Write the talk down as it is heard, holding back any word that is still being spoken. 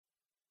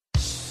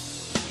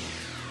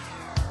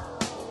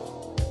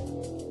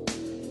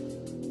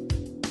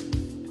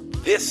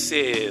This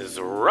is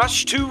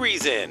Rush to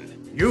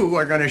Reason. You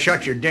are going to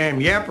shut your damn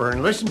yapper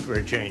and listen for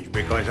a change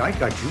because I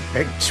got you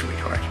pegged,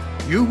 sweetheart.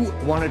 You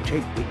want to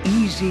take the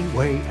easy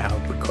way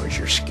out because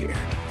you're scared.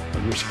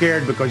 And you're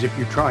scared because if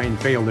you try and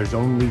fail, there's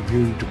only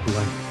you to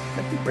blame.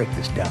 Let me break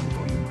this down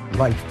for you.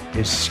 Life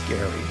is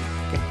scary.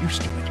 Get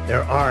used to it.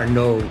 There are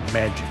no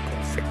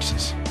magical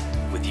fixes.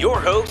 With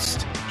your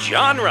host,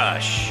 John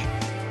Rush.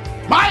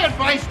 My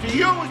advice to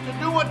you is to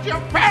do what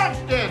your parents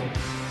did.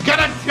 Get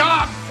a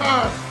job,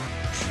 sir.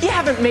 You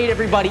haven't made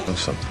everybody...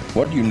 Something.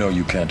 What you know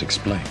you can't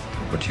explain,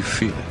 but you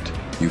feel it.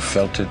 You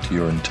felt it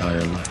your entire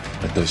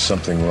life. That there's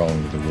something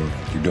wrong with the world.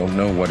 You don't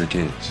know what it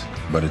is,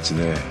 but it's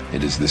there.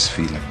 It is this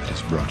feeling that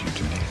has brought you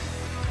to me.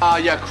 Are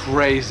you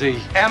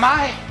crazy? Am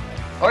I?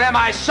 Or am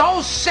I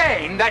so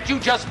sane that you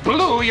just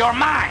blew your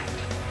mind?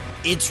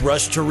 It's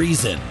Rush to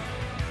Reason.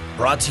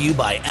 Brought to you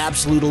by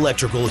Absolute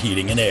Electrical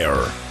Heating and Air.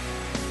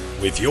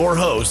 With your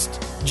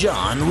host,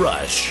 John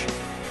Rush.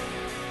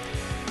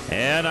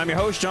 And I'm your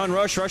host, John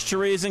Rush, Rush to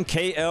Reason,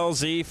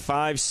 KLZ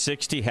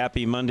 560.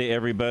 Happy Monday,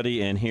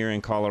 everybody. And here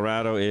in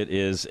Colorado, it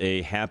is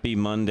a happy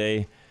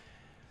Monday,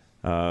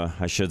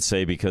 I should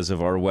say, because of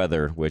our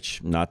weather,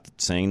 which, not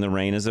saying the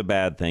rain is a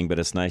bad thing, but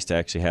it's nice to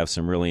actually have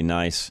some really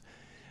nice,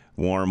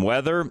 warm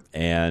weather.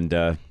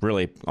 And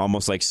really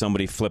almost like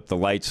somebody flipped the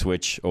light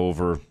switch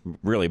over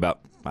really about,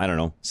 I don't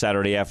know,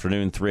 Saturday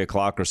afternoon, 3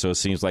 o'clock or so. It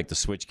seems like the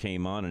switch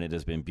came on, and it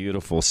has been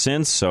beautiful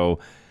since. So,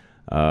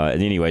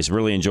 anyways,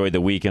 really enjoyed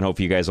the weekend. Hope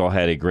you guys all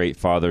had a great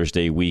Father's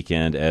Day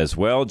weekend as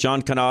well.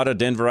 John Canada,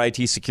 Denver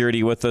IT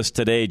Security, with us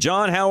today.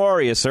 John, how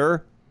are you,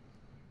 sir?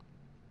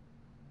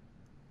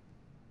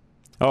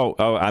 Oh,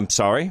 I'm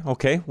sorry.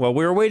 Okay, well,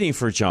 we were waiting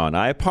for John.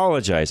 I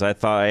apologize. I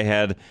thought I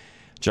had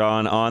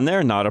John on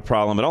there. Not a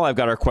problem at all. I've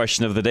got our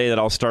question of the day that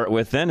I'll start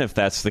with then, if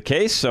that's the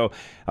case. So,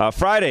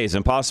 Friday's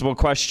Impossible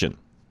Question.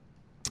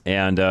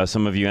 And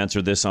some of you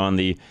answered this on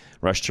the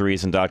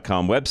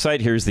RushToReason.com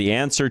website. Here's the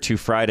answer to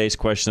Friday's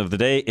question of the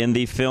day. In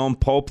the film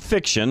Pulp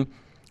Fiction,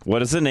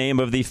 what is the name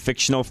of the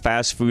fictional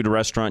fast food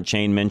restaurant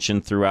chain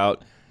mentioned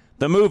throughout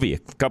the movie? A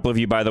couple of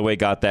you, by the way,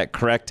 got that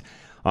correct.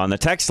 On the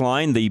text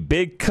line, the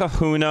Big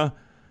Kahuna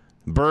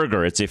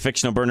Burger. It's a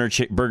fictional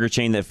burger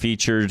chain that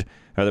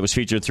was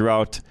featured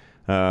throughout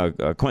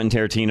Quentin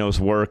Tarantino's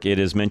work. It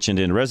is mentioned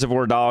in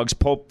Reservoir Dogs,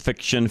 Pulp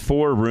Fiction,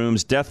 Four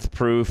Rooms, Death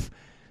Proof,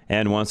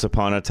 and Once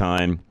Upon a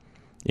Time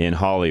in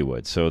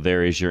Hollywood. So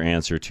there is your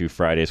answer to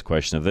Friday's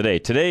question of the day.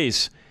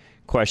 Today's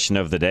question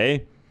of the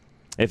day: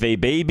 if a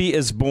baby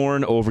is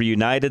born over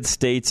United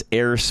States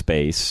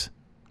airspace,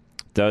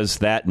 does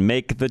that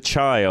make the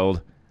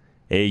child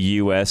a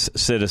U.S.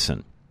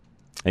 citizen?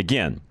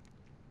 Again,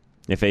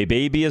 if a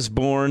baby is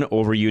born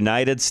over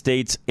United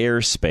States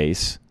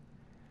airspace,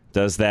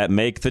 does that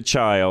make the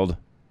child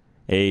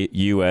a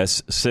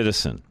U.S.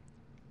 citizen?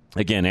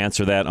 Again,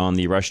 answer that on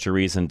the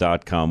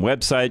RushToReason.com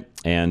website.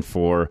 And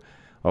for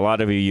a lot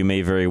of you, you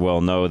may very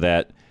well know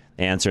that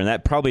answer. And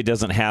that probably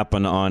doesn't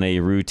happen on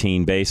a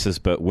routine basis,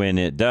 but when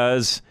it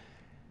does,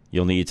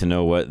 you'll need to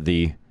know what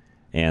the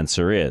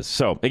answer is.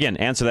 So, again,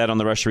 answer that on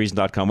the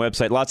RushToReason.com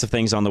website. Lots of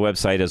things on the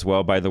website as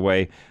well, by the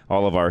way.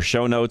 All of our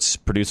show notes,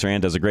 producer Ann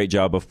does a great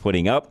job of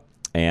putting up.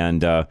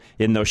 And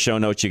in those show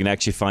notes, you can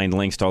actually find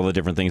links to all the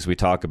different things we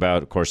talk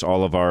about. Of course,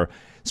 all of our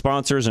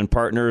sponsors and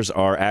partners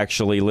are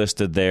actually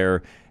listed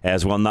there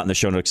as well, not in the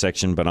show notes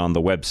section, but on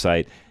the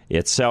website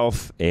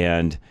itself.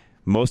 And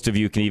most of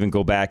you can even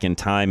go back in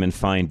time and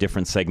find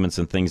different segments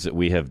and things that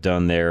we have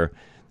done there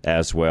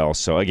as well.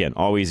 So, again,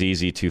 always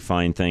easy to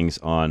find things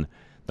on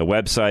the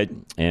website,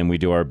 and we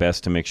do our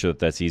best to make sure that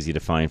that's easy to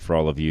find for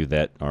all of you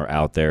that are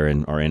out there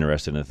and are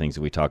interested in the things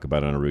that we talk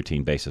about on a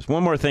routine basis.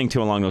 One more thing,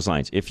 too, along those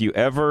lines. If you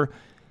ever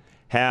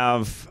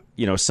have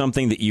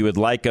something that you would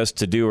like us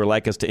to do or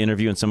like us to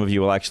interview, and some of you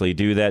will actually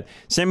do that,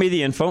 send me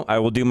the info. I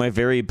will do my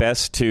very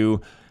best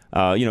to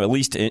at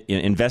least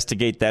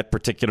investigate that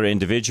particular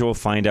individual,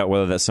 find out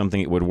whether that's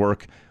something that would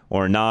work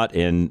or not,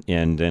 and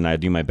then I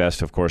do my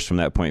best, of course, from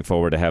that point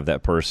forward to have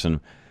that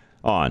person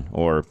on,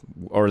 or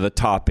the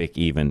topic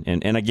even.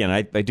 And again,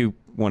 I do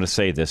want to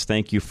say this.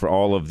 Thank you for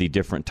all of the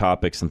different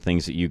topics and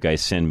things that you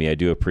guys send me. I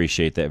do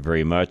appreciate that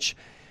very much.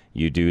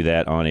 You do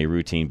that on a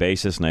routine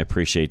basis, and I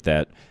appreciate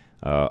that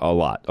a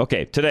lot.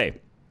 Okay, today,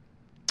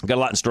 I've got a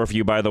lot in store for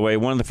you, by the way.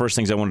 One of the first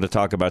things I wanted to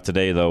talk about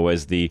today, though,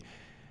 was the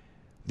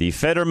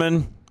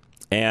Fetterman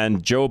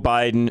and Joe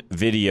Biden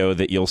video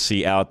that you'll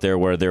see out there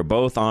where they're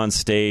both on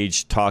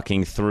stage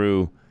talking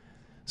through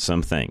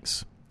some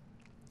things.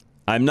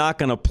 I'm not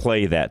going to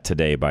play that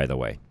today, by the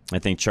way. I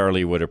think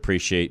Charlie would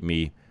appreciate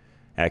me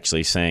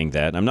actually saying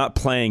that. I'm not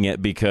playing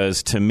it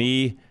because, to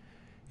me,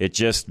 it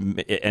just,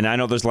 and I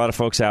know there's a lot of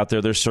folks out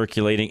there, they're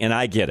circulating, and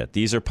I get it.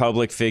 These are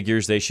public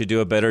figures. They should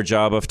do a better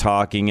job of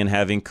talking and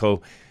having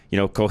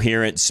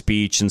coherent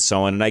speech and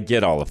so on, and I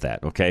get all of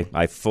that, okay?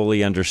 I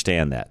fully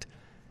understand that.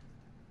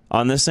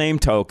 On the same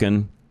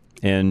token,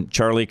 and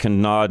Charlie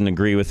can nod and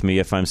agree with me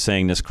if I'm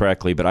saying this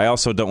correctly, but I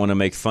also don't want to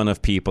make fun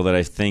of people that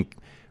I think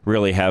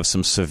really have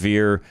some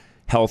severe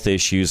health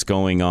issues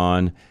going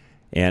on.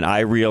 And I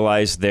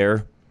realize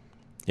there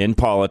in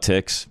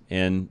politics,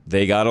 and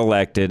they got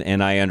elected,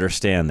 and I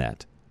understand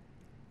that.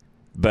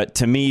 But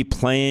to me,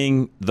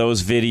 playing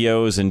those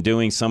videos and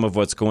doing some of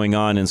what's going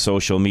on in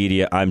social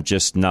media, I'm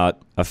just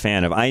not a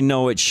fan of. I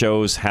know it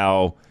shows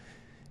how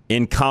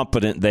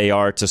incompetent they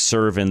are to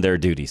serve in their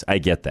duties. I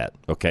get that,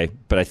 okay?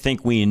 But I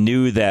think we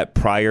knew that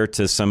prior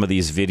to some of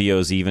these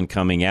videos even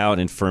coming out.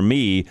 And for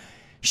me,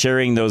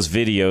 sharing those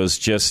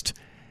videos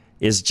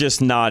is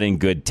just not in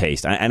good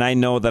taste. And I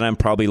know that I'm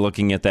probably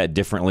looking at that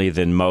differently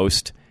than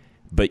most,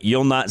 but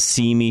you'll not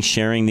see me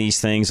sharing these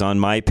things on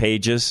my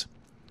pages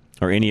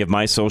or any of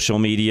my social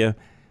media,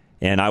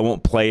 and I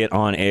won't play it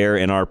on air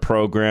in our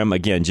program,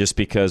 again, just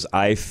because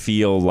I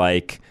feel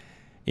like,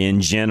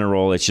 in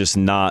general, it's just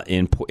not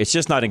in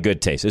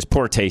good taste. It's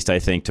poor taste, I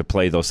think, to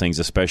play those things,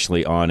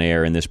 especially on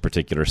air in this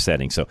particular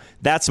setting. So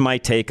that's my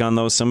take on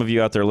those. Some of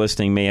you out there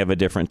listening may have a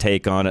different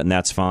take on it, and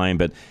that's fine,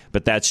 but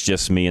that's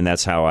just me, and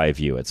that's how I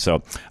view it.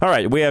 So, all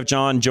right, we have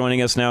John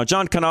joining us now.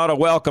 John Canada,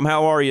 welcome.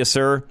 How are you,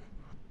 sir?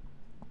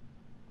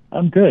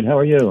 I'm good. How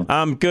are you?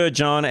 I'm good,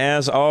 John,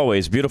 as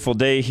always. Beautiful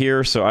day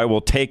here, so I will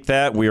take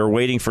that. We are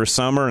waiting for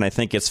summer, and I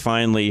think it's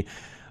finally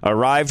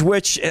arrived,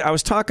 which I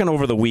was talking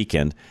over the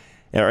weekend,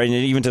 and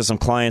even to some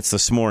clients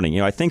this morning.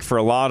 I think for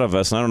a lot of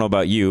us, and I don't know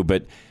about you,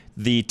 but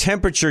the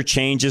temperature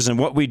changes and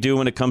what we do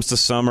when it comes to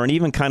summer, and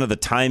even kind of the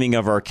timing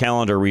of our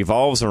calendar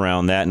revolves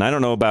around that. And I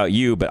don't know about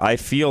you, but I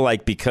feel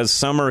like because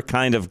summer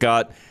kind of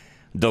got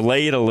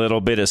delayed a little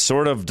bit, it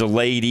sort of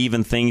delayed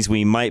even things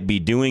we might be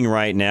doing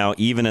right now,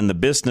 even in the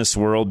business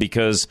world,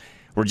 because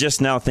we're just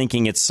now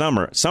thinking it's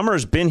summer.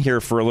 Summer's been here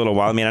for a little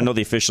while. I mean, I know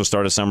the official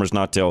start of summer is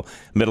not till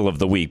middle of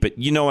the week, but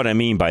you know what I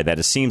mean by that.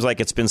 It seems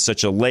like it's been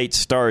such a late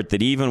start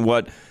that even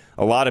what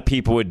a lot of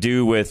people would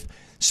do with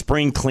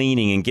spring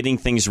cleaning and getting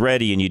things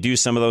ready, and you do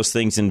some of those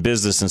things in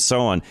business and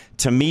so on,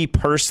 to me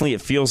personally,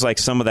 it feels like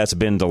some of that's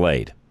been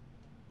delayed.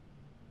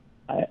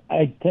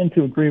 I tend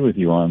to agree with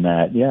you on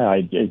that. Yeah,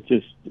 it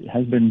just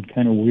has been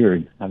kind of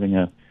weird having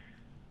a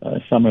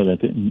summer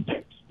that didn't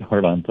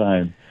start on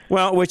time.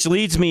 Well, which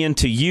leads me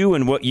into you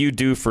and what you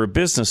do for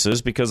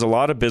businesses, because a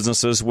lot of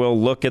businesses will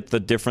look at the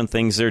different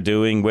things they're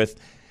doing with,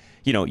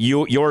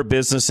 your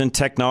business and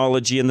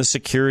technology and the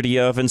security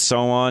of and so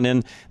on,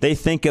 and they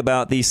think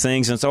about these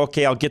things and say,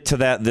 okay, I'll get to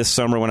that this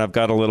summer when I've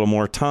got a little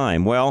more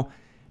time. Well,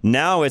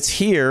 now it's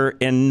here,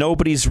 and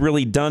nobody's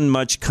really done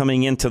much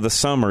coming into the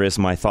summer, is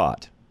my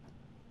thought.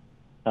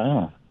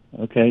 Ah,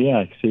 okay, yeah,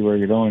 I see where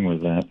you're going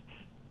with that.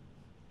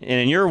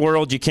 And in your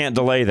world, you can't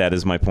delay that,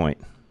 is my point.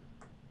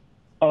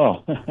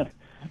 Oh,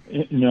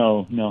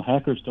 no,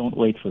 hackers don't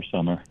wait for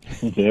summer.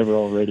 They're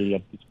already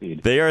up to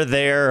speed. They are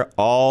there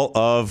all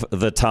of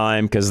the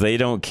time because they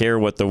don't care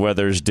what the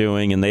weather's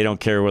doing, and they don't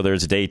care whether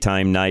it's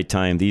daytime,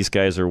 nighttime. These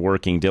guys are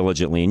working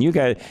diligently. And you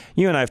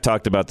and I have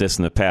talked about this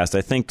in the past.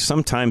 I think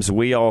sometimes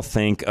we all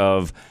think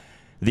of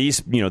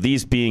these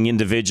being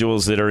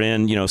individuals that are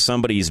in,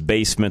 somebody's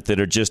basement that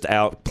are just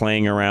out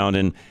playing around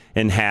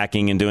and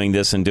hacking and doing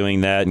this and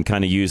doing that and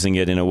kind of using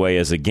it in a way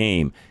as a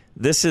game.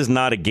 This is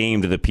not a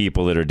game to the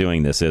people that are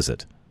doing this, is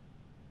it?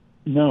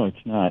 No,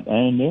 it's not.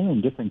 And they're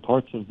in different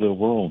parts of the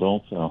world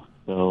also.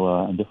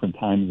 So in different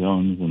time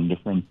zones and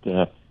different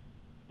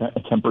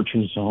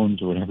temperature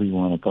zones, or whatever you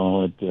want to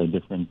call it,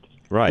 different.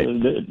 Right.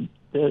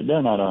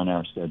 They're not on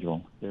our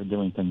schedule. They're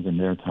doing things in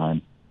their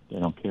time. They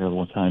don't care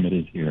what time it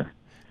is here.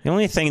 The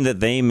only thing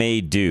that they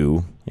may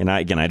do, and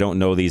I don't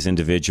know these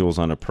individuals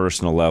on a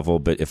personal level,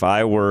 but if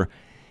I were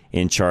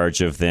in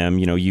charge of them,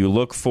 you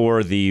look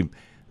for the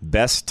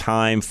best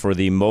time for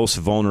the most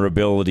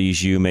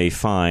vulnerabilities you may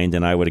find,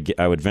 and I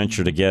would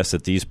venture to guess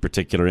that these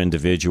particular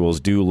individuals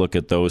do look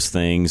at those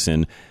things.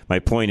 And my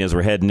point is,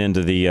 we're heading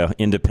into the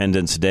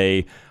Independence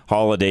Day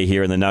holiday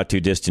here in the not too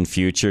distant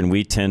future, and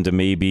we tend to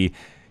maybe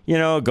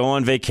go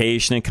on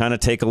vacation and kind of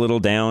take a little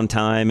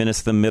downtime, and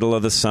it's the middle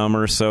of the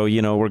summer, so,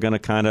 we're going to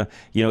kind of,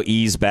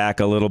 ease back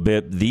a little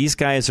bit. These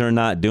guys are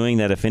not doing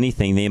that. If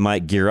anything, they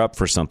might gear up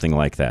for something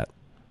like that.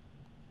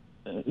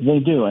 They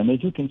do, and they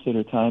do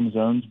consider time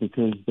zones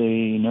because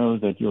they know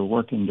that you're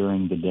working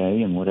during the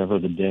day, and whatever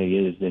the day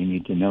is, they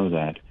need to know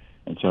that.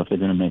 And so if they're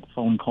going to make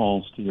phone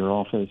calls to your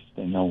office,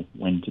 they know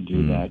when to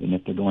do that. And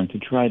if they're going to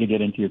try to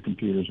get into your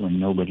computers when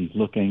nobody's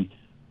looking,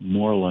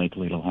 more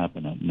likely it'll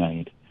happen at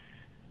night.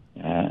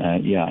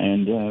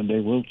 And they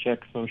will check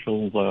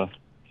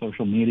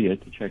social media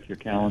to check your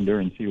calendar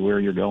and see where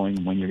you're going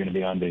and when you're going to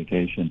be on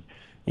vacation.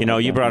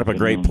 You brought up a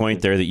great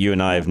point there that you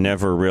and I have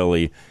never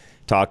really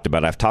talked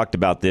about. I've talked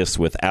about this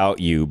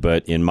without you,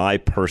 but in my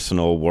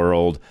personal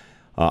world,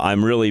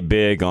 I'm really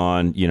big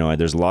on,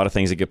 there's a lot of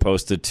things that get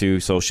posted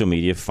to social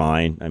media,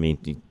 fine. I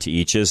mean, to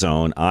each his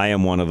own. I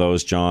am one of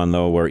those, John,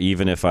 though, where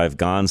even if I've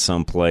gone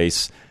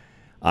someplace,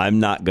 I'm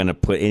not going to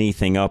put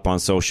anything up on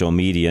social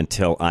media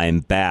until I'm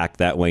back.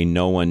 That way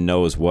no one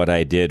knows what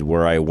I did,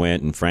 where I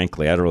went, and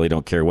frankly, I really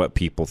don't care what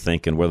people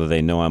think and whether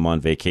they know I'm on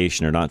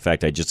vacation or not. In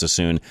fact, I just as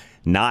soon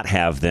not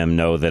have them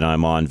know that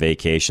I'm on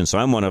vacation. So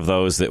I'm one of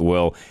those that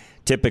will,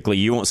 typically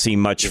you won't see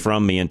much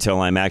from me until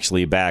I'm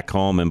actually back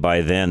home, and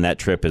by then that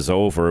trip is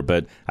over,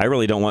 but I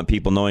really don't want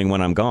people knowing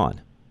when I'm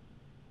gone.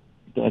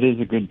 that is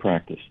a good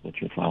practice that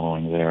you're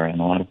following there, and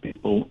a lot of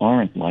people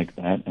aren't like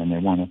that, and they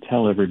want to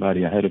tell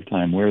everybody ahead of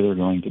time where they're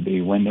going to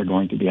be, when they're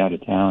going to be out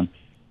of town,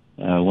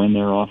 when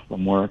they're off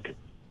from work.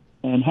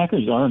 And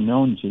hackers are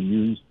known to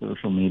use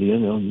social media.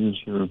 They'll use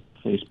your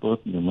Facebook,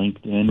 your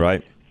LinkedIn,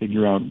 right.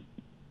 Figure out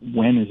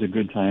when is a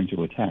good time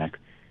to attack.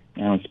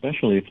 Now,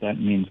 especially if that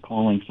means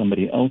calling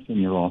somebody else in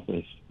your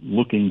office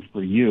looking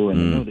for you, and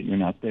they know that you're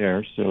not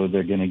there, so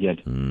they're going to get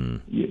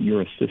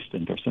your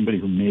assistant or somebody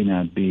who may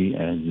not be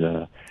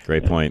as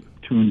great point.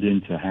 Tuned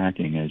into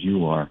hacking as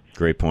you are.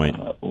 Great point.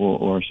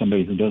 Or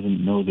somebody who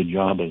doesn't know the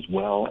job as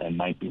well and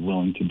might be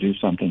willing to do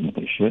something that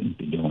they shouldn't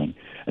be doing.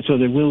 And so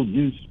they will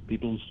use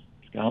people's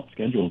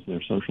schedules,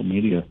 their social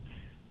media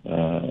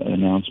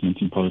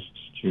announcements and posts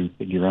to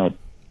figure out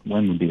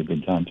when would be a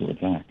good time to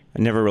attack.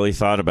 I never really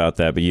thought about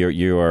that, but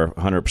you are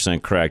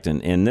 100% correct.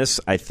 And this,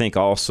 I think,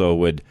 also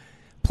would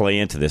play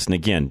into this. And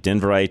again,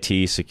 Denver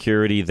IT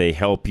Security, they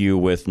help you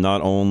with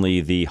not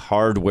only the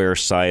hardware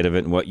side of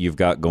it and what you've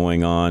got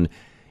going on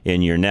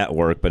in your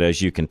network, but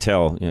as you can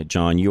tell,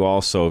 John, you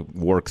also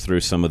work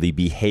through some of the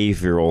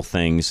behavioral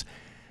things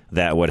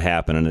that would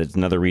happen. And it's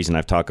another reason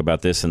I've talked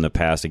about this in the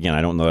past. Again,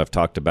 I don't know if I've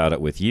talked about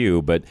it with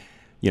you, but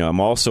I'm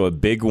also a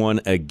big one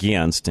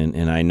against,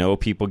 and I know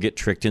people get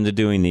tricked into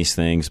doing these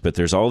things, but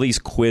there's all these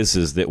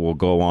quizzes that will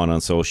go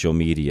on social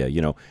media.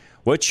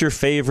 What's your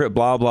favorite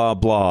blah, blah,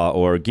 blah,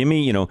 or give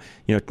me,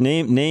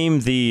 name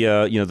the,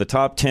 the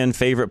top 10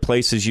 favorite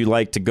places you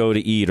like to go to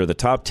eat, or the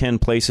top 10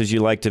 places you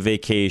like to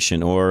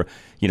vacation, or,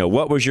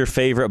 what was your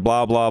favorite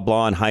blah, blah,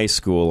 blah in high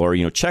school, or,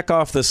 check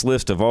off this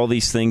list of all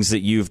these things that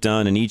you've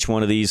done, and each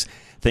one of these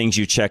things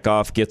you check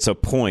off gets a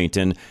point.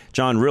 And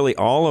John, really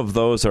all of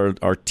those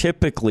are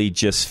typically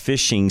just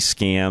phishing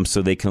scams,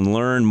 so they can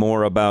learn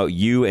more about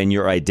you and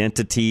your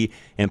identity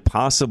and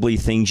possibly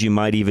things you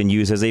might even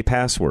use as a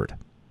password.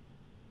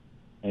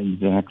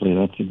 Exactly.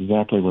 That's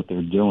exactly what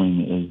they're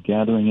doing, is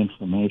gathering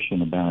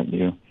information about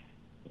you.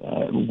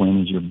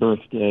 When is your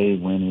birthday?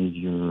 When is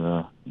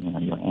your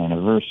your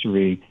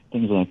anniversary?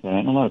 Things like that.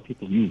 And a lot of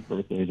people use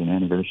birthdays and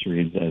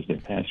anniversaries as their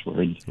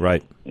passwords.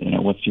 Right.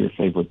 What's your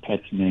favorite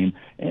pet's name?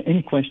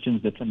 Any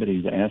questions that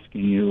somebody's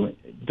asking you,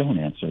 don't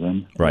answer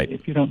them. Right.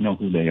 If you don't know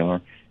who they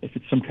are, if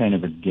it's some kind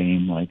of a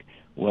game like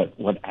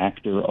what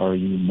actor are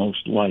you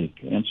most like?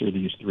 Answer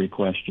these 3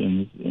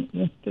 questions.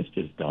 That's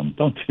just dumb.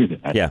 Don't do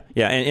that.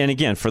 Yeah. And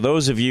again, for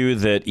those of you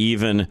that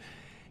even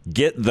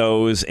get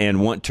those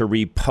and want to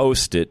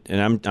repost it,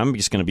 and I'm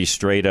just going to be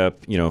straight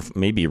up,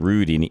 maybe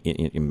rude.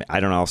 I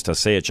don't know how else to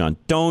say it, John.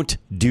 Don't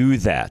do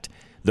that.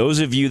 Those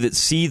of you that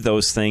see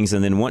those things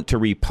and then want to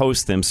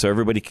repost them so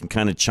everybody can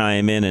kind of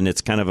chime in and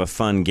it's kind of a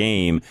fun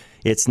game,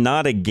 it's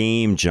not a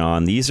game,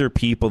 John. These are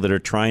people that are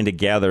trying to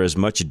gather as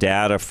much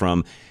data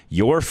from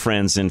your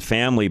friends and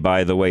family,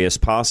 by the way, as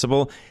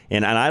possible.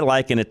 And I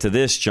liken it to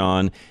this,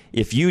 John.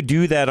 If you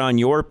do that on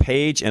your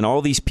page and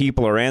all these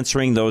people are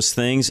answering those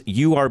things,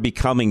 you are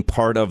becoming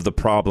part of the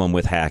problem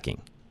with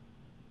hacking.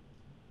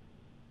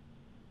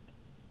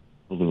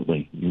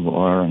 Absolutely. You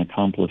are an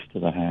accomplice to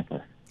the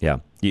hacker. Yeah.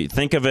 You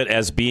think of it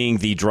as being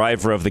the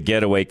driver of the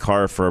getaway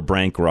car for a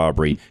bank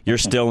robbery. You're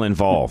still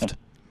involved.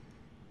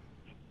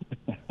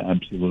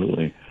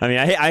 Absolutely. I mean,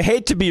 I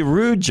hate to be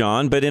rude,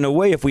 John, but in a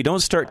way, if we don't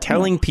start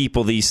telling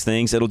people these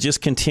things, it'll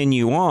just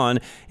continue on.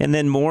 And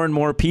then more and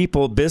more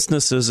people,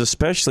 businesses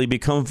especially,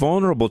 become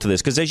vulnerable to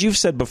this. Because as you've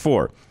said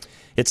before,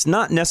 it's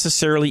not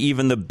necessarily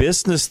even the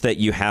business that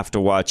you have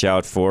to watch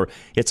out for.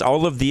 It's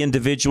all of the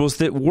individuals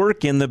that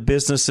work in the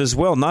business as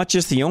well. Not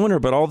just the owner,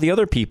 but all the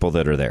other people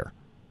that are there.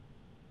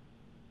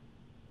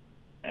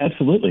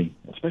 Absolutely,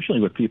 especially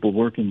with people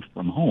working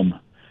from home.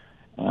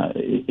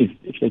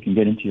 If they can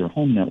get into your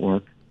home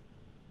network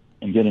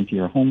and get into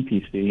your home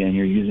PC, and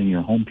you're using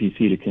your home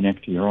PC to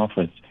connect to your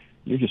office,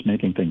 you're just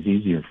making things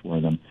easier for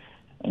them.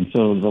 And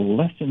so the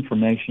less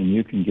information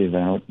you can give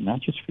out, not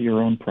just for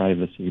your own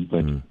privacy,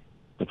 but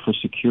for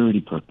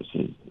security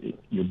purposes,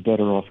 you're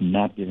better off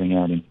not giving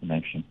out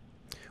information.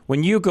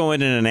 When you go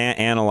in and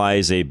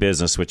analyze a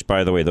business, which,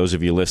 by the way, those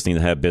of you listening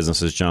that have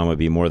businesses, John would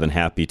be more than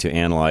happy to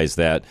analyze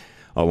that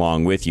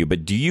along with you.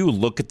 But do you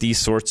look at these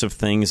sorts of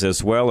things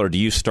as well, or do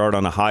you start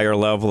on a higher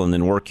level and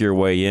then work your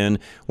way in?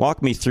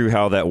 Walk me through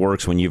how that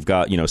works when you've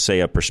got, say,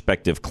 a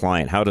prospective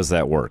client. How does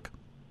that work?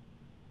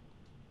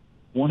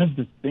 One of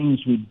the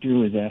things we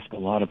do is ask a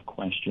lot of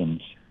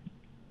questions.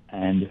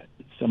 And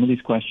some of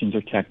these questions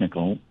are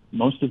technical.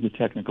 Most of the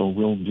technical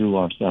we'll do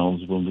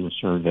ourselves. We'll do a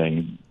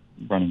survey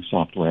running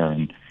software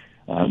and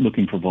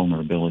looking for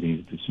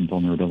vulnerabilities, do some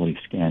vulnerability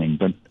scanning.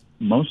 But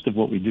most of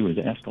what we do is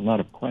ask a lot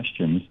of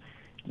questions,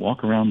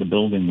 walk around the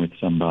building with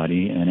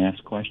somebody and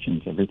ask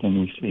questions, everything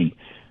we see.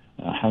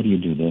 How do you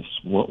do this?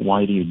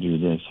 Why do you do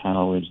this?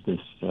 How is this?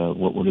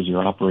 What is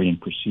your operating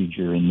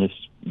procedure in this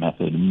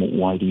method?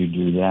 Why do you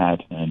do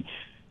that? And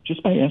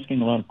just by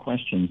asking a lot of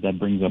questions, that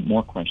brings up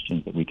more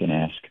questions that we can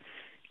ask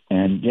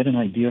and get an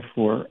idea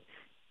for.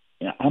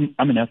 I'm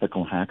an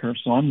ethical hacker,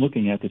 so I'm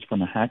looking at this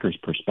from a hacker's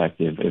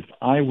perspective. If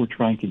I were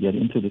trying to get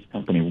into this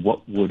company,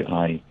 what would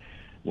I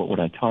What would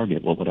I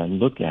target? What would I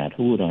look at?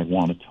 Who would I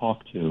want to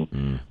talk to?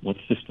 What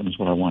systems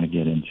would I want to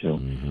get into?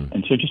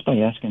 And so just by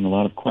asking a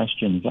lot of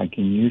questions, I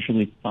can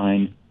usually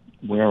find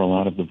where a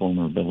lot of the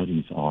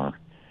vulnerabilities are.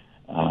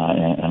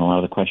 And a lot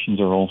of the questions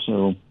are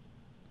also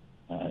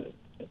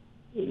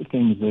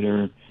things that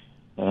are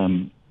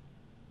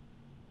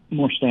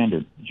more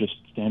standard, just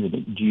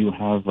standard. Do you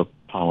have a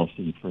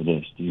policy for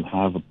this? Do you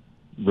have a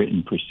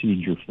written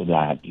procedure for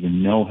that? Do you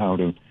know how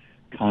to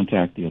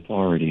contact the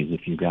authorities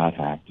if you got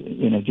hacked?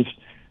 Just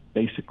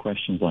basic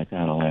questions like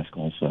that I'll ask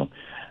also.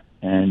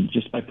 And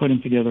just by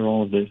putting together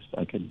all of this,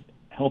 I could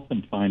help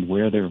them find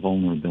where their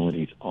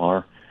vulnerabilities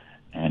are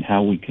and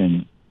how we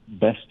can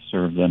best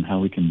serve them, how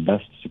we can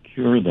best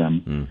secure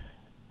them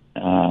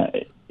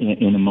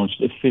in the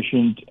most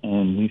efficient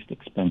and least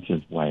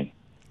expensive way.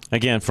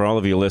 Again, for all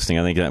of you listening,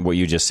 I think that what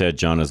you just said,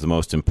 John, is the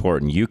most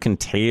important. You can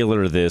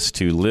tailor this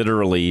to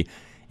literally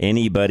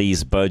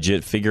anybody's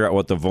budget, figure out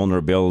what the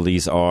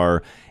vulnerabilities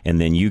are,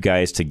 and then you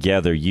guys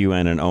together, you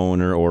and an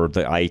owner or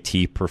the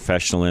IT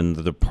professional and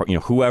the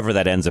whoever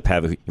that ends up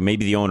having,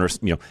 maybe the owner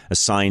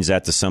assigns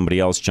that to somebody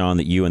else, John,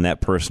 that you and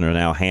that person are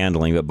now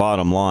handling. But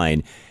bottom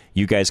line,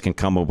 you guys can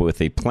come up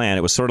with a plan.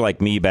 It was sort of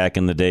like me back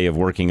in the day of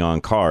working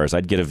on cars.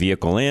 I'd get a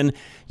vehicle in,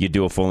 you'd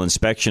do a full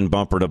inspection,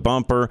 bumper to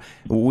bumper.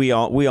 We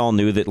all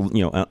knew that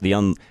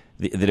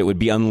that it would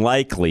be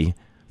unlikely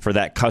for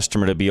that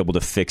customer to be able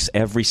to fix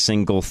every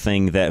single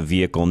thing that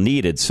vehicle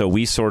needed. So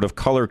we sort of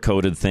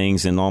color-coded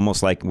things and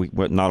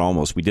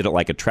we did it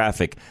like a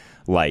traffic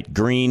light.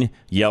 Green,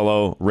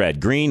 yellow,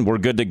 red. Green, we're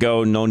good to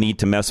go. No need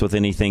to mess with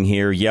anything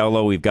here.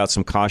 Yellow, we've got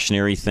some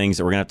cautionary things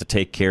that we're going to have to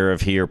take care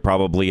of here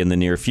probably in the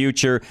near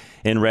future.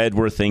 And red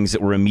were things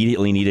that were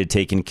immediately needed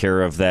taken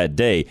care of that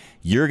day.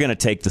 You're going to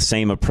take the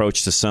same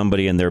approach to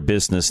somebody and their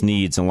business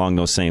needs along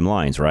those same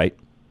lines, right?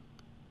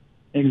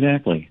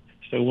 Exactly.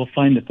 So we'll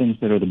find the things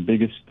that are the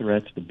biggest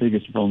threats, the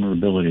biggest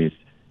vulnerabilities.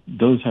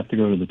 Those have to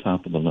go to the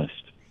top of the list.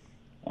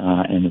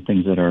 And the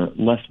things that are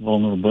less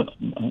vulnerable,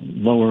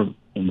 lower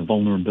in the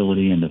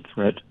vulnerability and the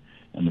threat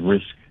and the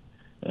risk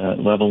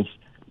levels,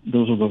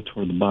 those will go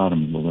toward the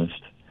bottom of the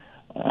list.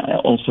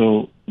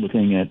 Also,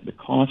 looking at the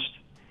cost,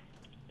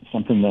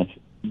 something that's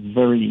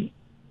very,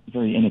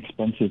 very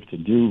inexpensive to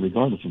do,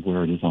 regardless of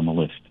where it is on the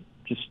list.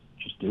 Just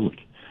do it.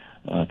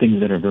 Things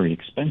that are very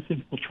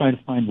expensive, we'll try to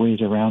find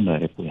ways around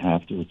that if we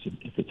have to,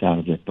 if it's out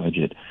of their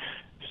budget.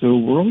 So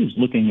we're always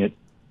looking at,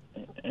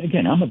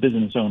 again, I'm a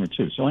business owner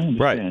too, so I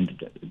understand.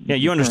 Right. Yeah,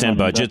 you understand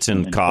budgets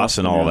and costs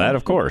and all that,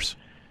 of course.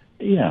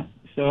 Yeah,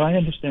 so I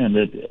understand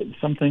that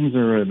some things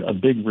are a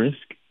big risk.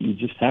 You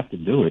just have to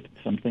do it.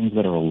 Some things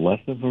that are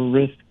less of a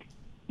risk,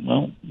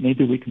 well,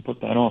 maybe we can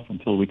put that off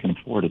until we can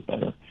afford it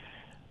better.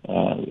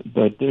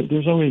 But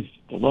there's always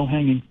the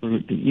low-hanging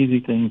fruit, the easy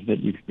things that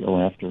you could go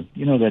after.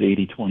 You know that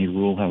 80-20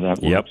 rule, how that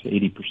works.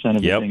 80%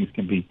 of the things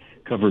can be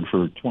covered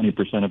for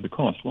 20% of the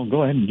cost. Well,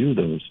 go ahead and do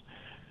those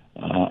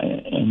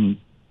and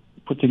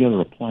put together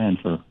a plan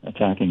for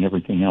attacking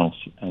everything else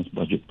as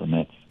budget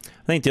permits.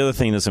 I think the other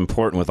thing that's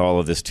important with all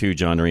of this, too,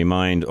 John, to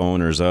remind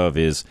owners of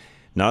is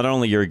not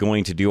only you're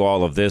going to do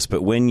all of this,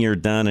 but when you're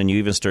done and you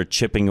even start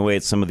chipping away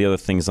at some of the other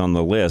things on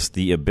the list,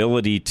 the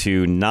ability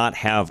to not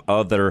have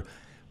other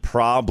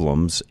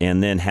problems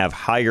and then have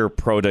higher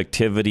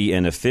productivity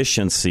and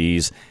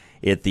efficiencies.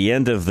 At the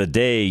end of the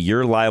day,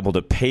 you're liable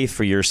to pay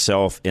for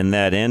yourself in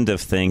that end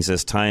of things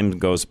as time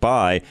goes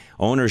by.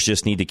 Owners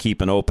just need to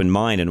keep an open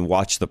mind and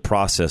watch the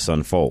process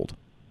unfold.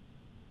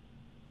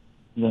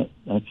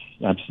 That's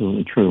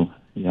absolutely true,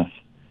 yes.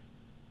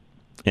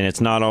 And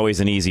it's not always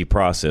an easy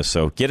process.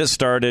 So get it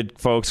started,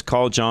 folks.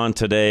 Call John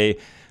today.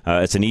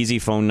 It's an easy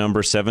phone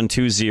number,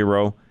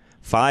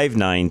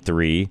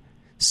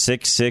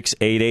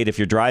 720-593-6688. If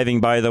you're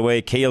driving, by the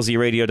way,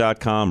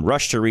 klzradio.com,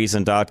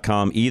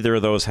 rushtoreason.com. Either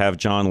of those have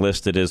John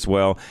listed as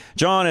well.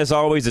 John, as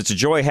always, it's a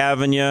joy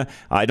having you.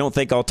 I don't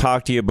think I'll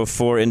talk to you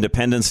before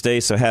Independence Day,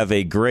 so have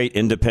a great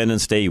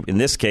Independence Day. In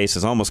this case,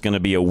 it's almost going to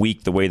be a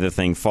week the way the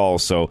thing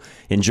falls, so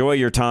enjoy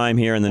your time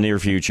here in the near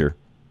future.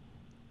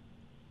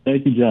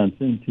 Thank you, John.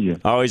 Same to you.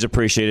 Always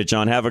appreciate it,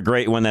 John. Have a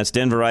great one. That's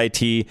Denver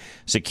IT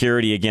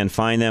Security. Again,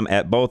 find them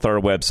at both our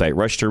website,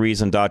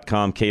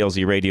 rushtoreason.com,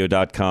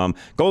 klzradio.com.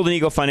 Golden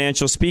Eagle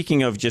Financial,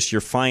 speaking of just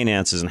your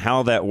finances and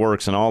how that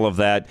works and all of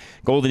that,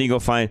 Golden Eagle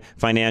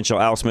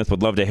Financial, Al Smith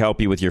would love to help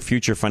you with your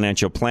future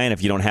financial plan.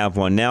 If you don't have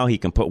one now, he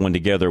can put one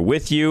together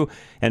with you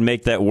and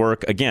make that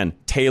work, again,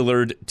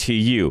 tailored to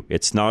you.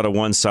 It's not a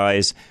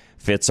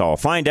one-size-fits-all.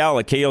 Find Al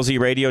at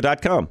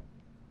klzradio.com.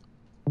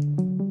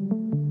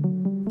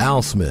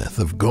 Al Smith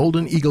of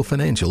Golden Eagle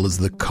Financial is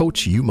the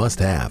coach you must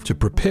have to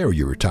prepare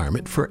your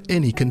retirement for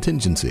any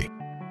contingency.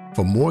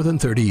 For more than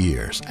 30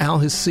 years, Al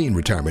has seen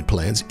retirement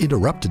plans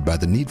interrupted by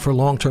the need for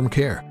long-term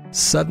care,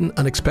 sudden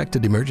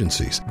unexpected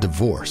emergencies,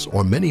 divorce,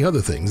 or many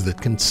other things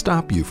that can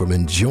stop you from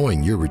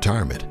enjoying your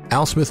retirement.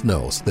 Al Smith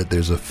knows that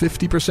there's a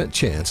 50%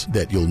 chance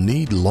that you'll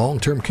need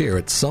long-term care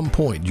at some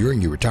point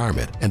during your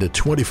retirement and a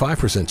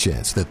 25%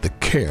 chance that the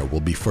care will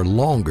be for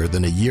longer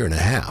than a year and a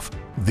half.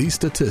 These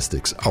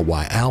statistics are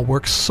why Al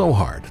works so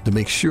hard to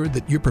make sure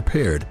that you're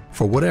prepared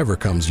for whatever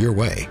comes your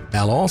way.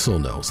 Al also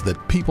knows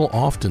that people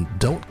often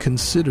don't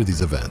consider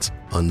these events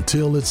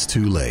until it's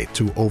too late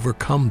to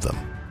overcome them.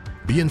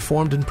 Be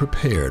informed and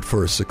prepared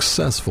for a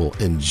successful,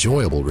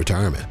 enjoyable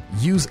retirement.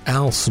 Use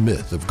Al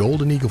Smith of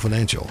Golden Eagle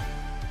Financial.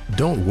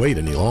 Don't wait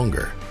any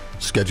longer.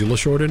 Schedule a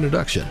short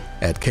introduction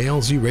at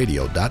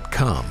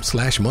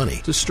klzradio.com/money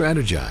to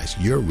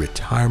strategize your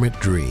retirement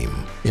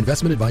dream.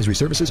 Investment advisory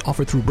services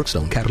offered through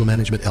Brookstone Capital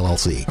Management,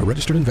 LLC, a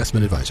registered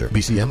investment advisor.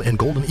 BCM and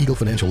Golden Eagle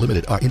Financial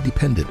Limited are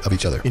independent of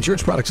each other.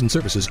 Insurance products and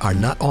services are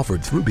not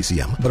offered through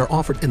BCM, but are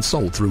offered and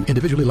sold through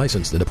individually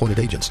licensed and appointed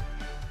agents.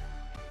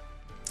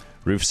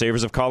 Roof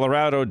Savers of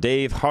Colorado,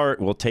 Dave Hart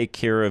will take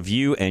care of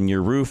you and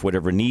your roof,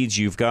 whatever needs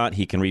you've got.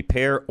 He can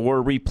repair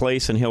or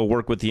replace, and he'll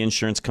work with the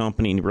insurance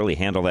company and really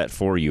handle that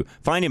for you.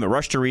 Find him at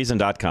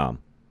rushtoreason.com.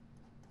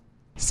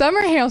 Summer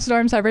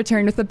hailstorms have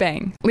returned with a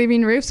bang,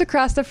 leaving roofs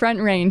across the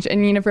Front Range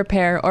in need of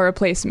repair or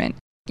replacement.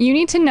 You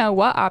need to know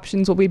what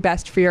options will be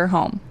best for your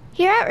home.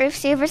 Here at Roof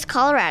Savers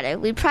Colorado,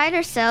 we pride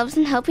ourselves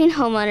in helping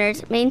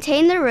homeowners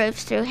maintain their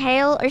roofs through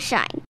hail or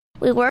shine.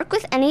 We work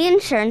with any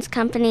insurance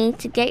company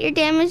to get your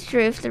damaged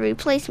roof the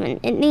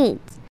replacement it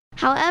needs.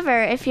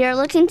 However, if you're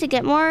looking to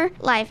get more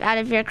life out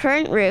of your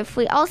current roof,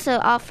 we also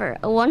offer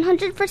a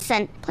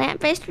 100%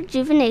 plant-based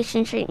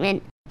rejuvenation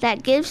treatment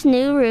that gives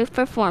new roof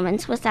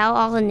performance without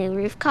all the new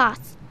roof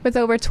costs. With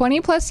over 20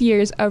 plus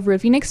years of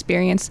roofing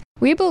experience,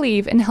 we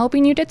believe in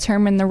helping you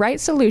determine the right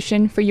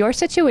solution for your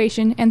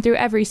situation and through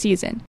every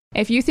season.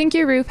 If you think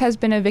your roof has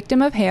been a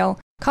victim of hail,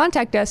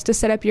 contact us to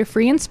set up your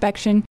free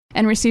inspection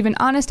and receive an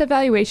honest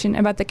evaluation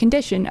about the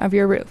condition of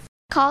your roof.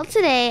 Call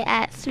today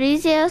at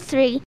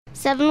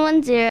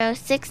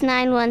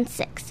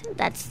 303-710-6916.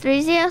 That's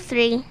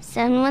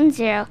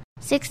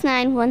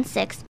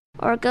 303-710-6916.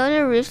 Or go to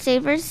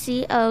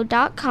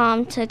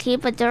roofsaversco.com to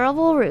keep a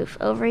durable roof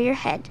over your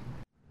head.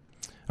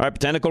 All right,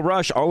 Botanical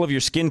Rush, all of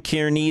your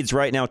skincare needs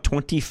right now,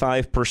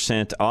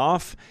 25%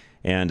 off.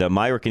 And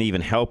Myra can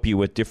even help you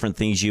with different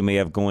things you may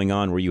have going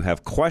on where you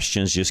have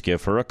questions. Just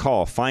give her a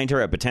call. Find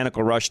her at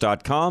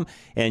botanicalrush.com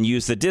and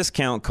use the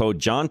discount code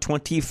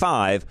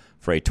JOHN25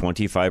 for a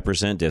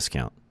 25%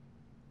 discount.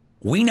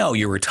 We know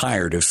you're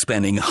tired of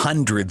spending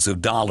hundreds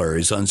of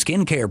dollars on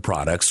skincare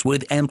products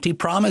with empty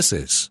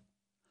promises.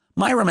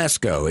 Myra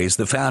Mesco is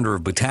the founder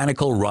of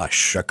Botanical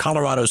Rush, a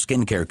Colorado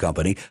skincare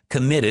company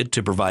committed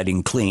to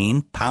providing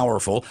clean,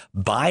 powerful,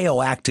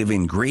 bioactive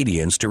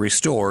ingredients to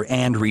restore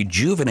and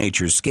rejuvenate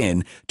your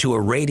skin to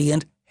a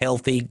radiant,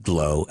 healthy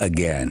glow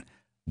again.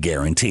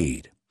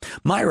 Guaranteed.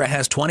 Myra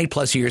has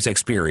 20-plus years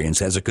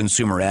experience as a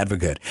consumer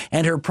advocate,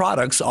 and her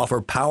products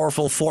offer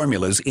powerful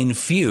formulas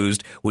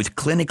infused with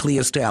clinically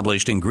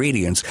established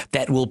ingredients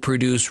that will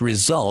produce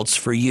results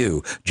for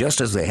you, just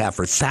as they have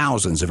for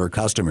thousands of her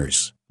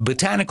customers.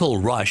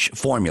 Botanical Rush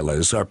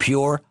formulas are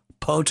pure,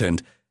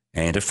 potent,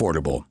 and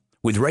affordable.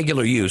 With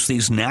regular use,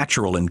 these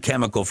natural and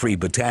chemical-free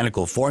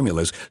botanical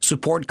formulas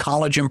support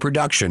collagen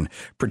production,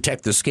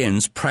 protect the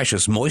skin's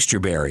precious moisture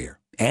barrier,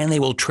 and they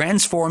will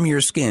transform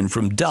your skin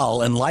from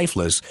dull and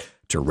lifeless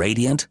to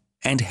radiant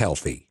and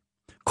healthy.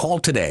 Call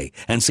today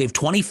and save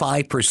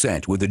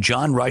 25% with the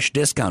John Rush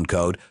discount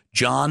code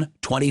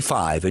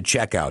JOHN25 at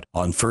checkout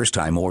on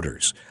first-time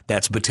orders.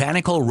 That's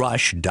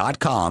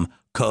botanicalrush.com,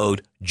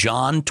 code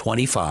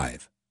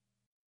JOHN25.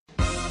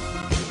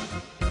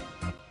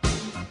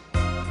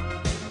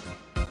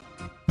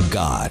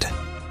 God,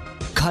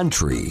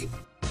 country,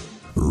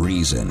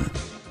 reason.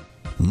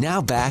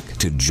 Now back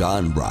to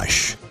John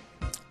Rush.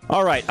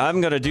 All right,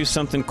 I'm going to do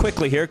something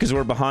quickly here because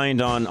we're behind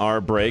on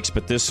our breaks,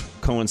 but this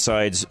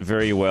coincides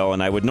very well.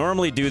 And I would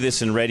normally do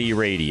this in Ready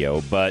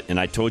Radio, and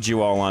I told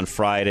you all on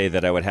Friday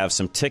that I would have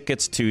some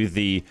tickets to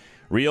the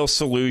Real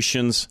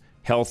Solutions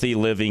Healthy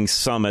Living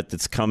Summit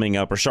that's coming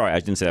up. Or sorry, I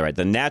didn't say that right.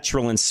 The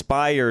Natural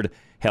Inspired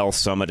Health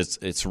Summit.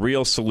 It's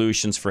Real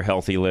Solutions for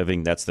Healthy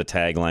Living. That's the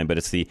tagline, but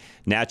it's the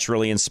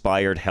Naturally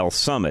Inspired Health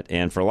Summit.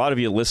 And for a lot of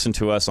you that listen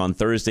to us on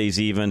Thursdays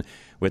even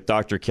with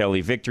Dr.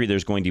 Kelly Victory,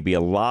 there's going to be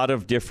a lot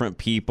of different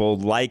people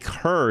like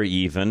her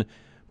even,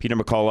 Peter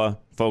McCullough,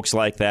 folks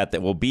like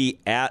that will be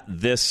at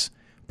this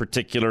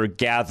particular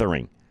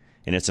gathering.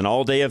 And it's an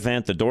all-day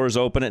event. The doors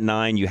open at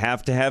 9. You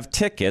have to have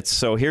tickets.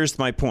 So here's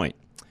my point.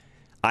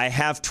 I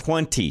have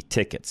 20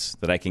 tickets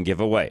that I can give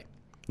away.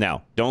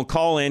 Now, don't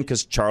call in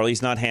because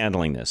Charlie's not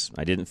handling this.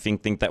 I didn't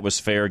think that was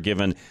fair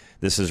given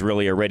this is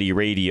really a Ready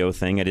Radio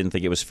thing. I didn't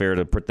think it was fair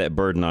to put that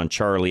burden on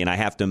Charlie, and I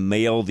have to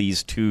mail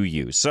these to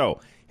you.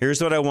 So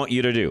here's what I want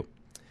you to do.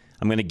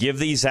 I'm going to give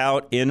these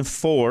out in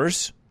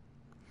 4s.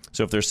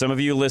 So if there's some of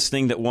you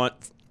listening that want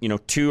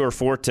 2 or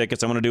 4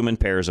 tickets, I'm going to do them in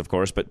pairs, of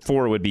course, but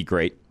 4 would be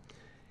great.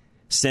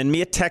 Send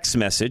me a text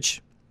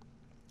message,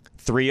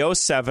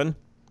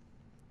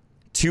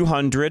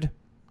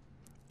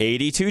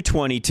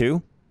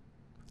 307-200-8222.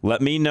 Let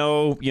me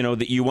know,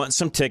 that you want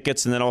some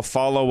tickets, and then I'll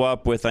follow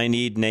up with I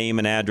need name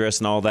and address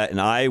and all that,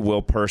 and I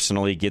will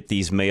personally get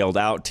these mailed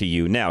out to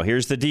you. Now,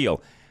 here's the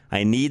deal.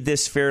 I need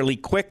this fairly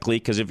quickly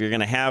because if you're going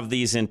to have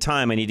these in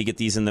time, I need to get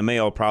these in the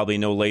mail probably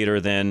no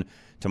later than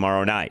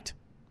tomorrow night.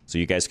 So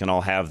you guys can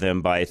all have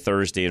them by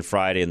Thursday and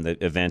Friday, and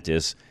the event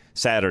is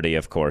Saturday,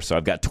 of course. So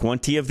I've got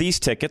 20 of these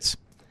tickets.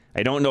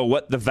 I don't know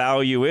what the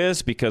value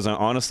is because I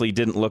honestly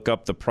didn't look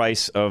up the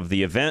price of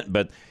the event,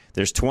 but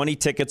there's 20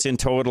 tickets in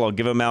total. I'll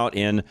give them out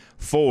in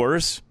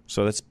 4s.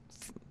 So let's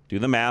do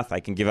the math. I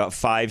can give out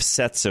 5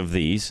 sets of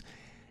these,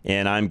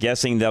 and I'm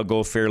guessing they'll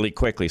go fairly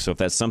quickly. So if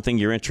that's something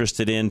you're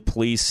interested in,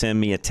 please send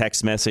me a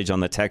text message on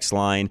the text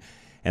line,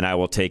 and I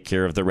will take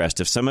care of the rest.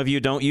 If some of you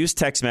don't use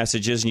text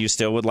messages and you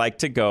still would like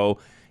to go,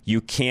 you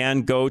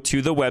can go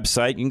to the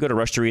website. You can go to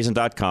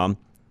rushtoreason.com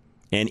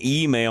and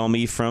email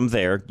me from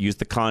there. Use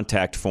the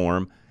contact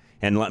form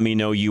and let me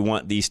know you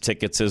want these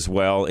tickets as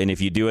well. And if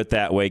you do it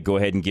that way, go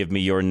ahead and give me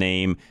your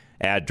name,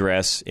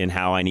 address, and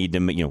how I need to,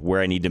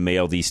 where I need to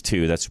mail these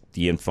to. That's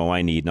the info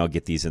I need, and I'll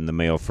get these in the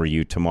mail for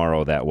you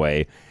tomorrow that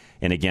way.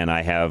 And again,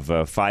 I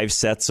have 5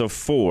 sets of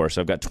 4,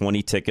 so I've got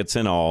 20 tickets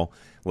in all.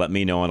 Let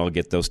me know, and I'll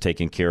get those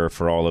taken care of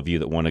for all of you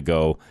that want to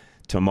go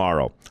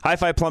tomorrow. High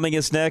Five Plumbing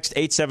is next,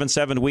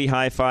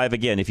 877-WE-HIGH-FIVE.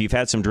 Again, if you've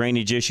had some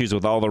drainage issues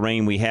with all the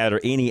rain we had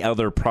or any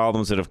other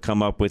problems that have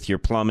come up with your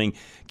plumbing,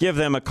 give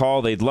them a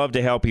call. They'd love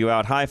to help you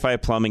out. High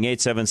Five Plumbing,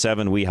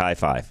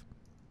 877-WE-HIGH-FIVE.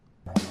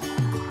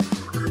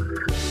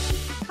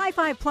 High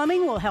Five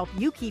Plumbing will help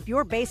you keep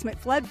your basement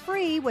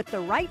flood-free with the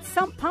right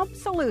sump pump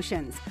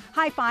solutions.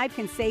 High Five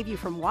can save you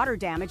from water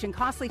damage and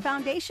costly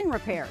foundation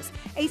repairs.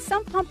 A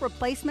sump pump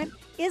replacement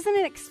isn't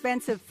an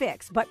expensive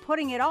fix, but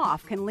putting it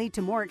off can lead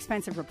to more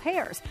expensive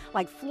repairs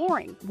like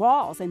flooring,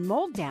 walls, and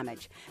mold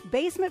damage.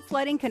 Basement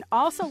flooding can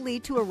also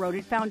lead to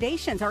eroded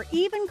foundations or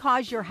even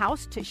cause your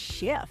house to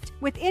shift.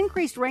 With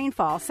increased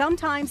rainfall,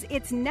 sometimes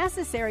it's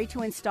necessary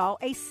to install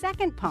a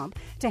second pump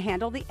to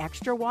handle the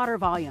extra water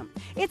volume.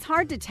 It's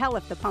hard to tell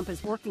if the pump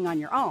is working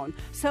on your own,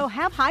 so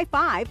have High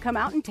Five come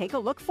out and take a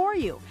look for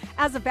you.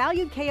 As a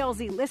valued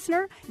KLZ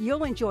listener,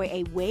 you'll enjoy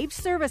a waived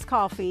service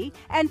call fee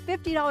and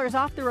 $50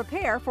 off the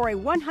repair for a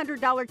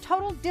 $100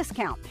 total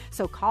discount.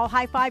 So call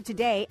High Five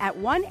today at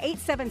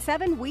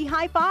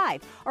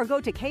 1-877-WE-HIGH-FIVE or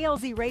go to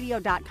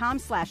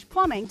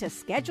klzradio.com/plumbing to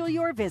schedule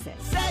your visit.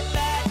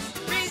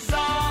 Setbacks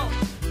resolved.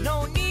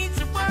 No need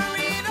to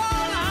worry at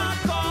all. I'll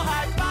call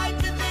High Five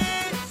to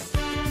this.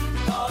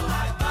 Call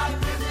High Five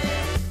to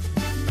this.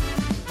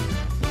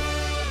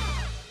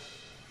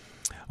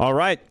 All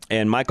right,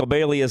 and Michael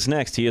Bailey is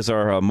next. He is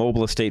our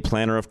mobile estate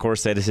planner. Of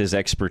course, that is his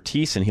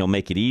expertise, and he'll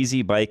make it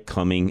easy by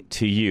coming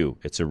to you.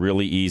 It's a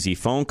really easy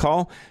phone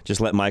call.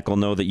 Just let Michael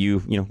know that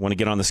you want to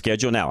get on the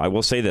schedule. Now, I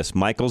will say this.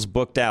 Michael's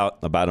booked out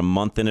about a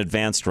month in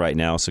advance right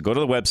now, so go to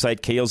the website,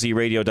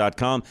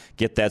 klzradio.com,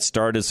 get that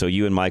started so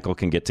you and Michael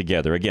can get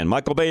together. Again,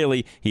 Michael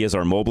Bailey, he is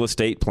our mobile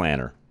estate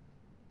planner.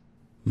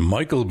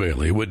 Michael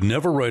Bailey would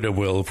never write a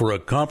will for a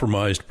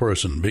compromised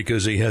person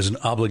because he has an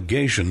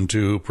obligation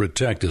to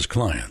protect his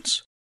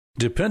clients.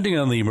 Depending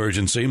on the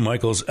emergency,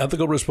 Michael's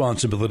ethical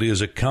responsibility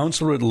as a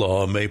counselor at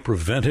law may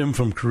prevent him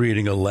from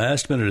creating a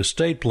last-minute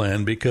estate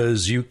plan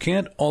because you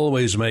can't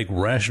always make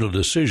rational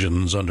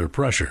decisions under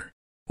pressure,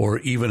 or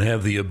even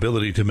have the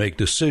ability to make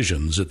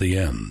decisions at the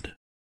end.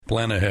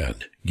 Plan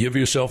ahead. Give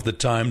yourself the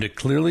time to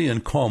clearly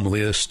and calmly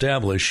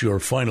establish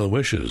your final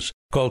wishes.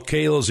 Call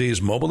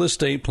KLZ's Mobile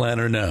Estate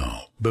Planner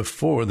now,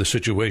 before the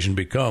situation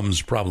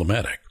becomes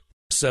problematic.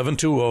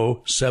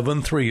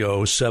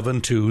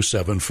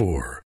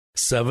 720-730-7274.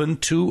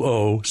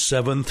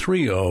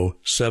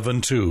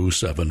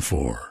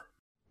 720-730-7274.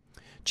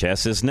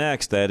 Chess is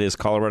next. That is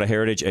Colorado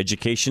Heritage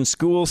Education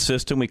School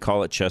System. We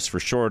call it Chess for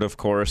short, of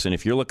course. And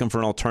if you're looking for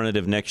an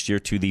alternative next year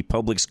to the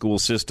public school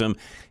system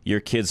your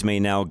kids may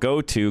now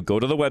go to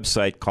the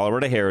website,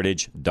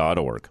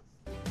 coloradoheritage.org.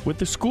 With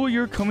the school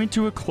year coming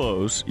to a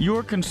close, you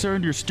are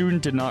concerned your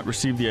student did not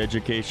receive the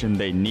education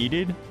they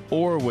needed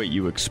or what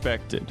you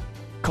expected.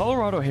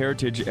 Colorado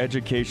Heritage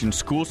Education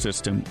School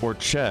System, or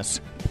CHESS,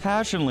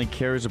 passionately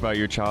cares about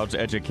your child's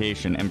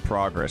education and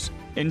progress,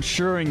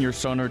 ensuring your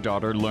son or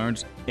daughter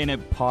learns in a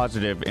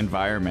positive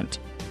environment.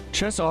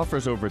 CHESS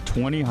offers over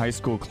 20 high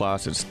school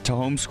classes to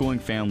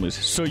homeschooling families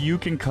so you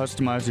can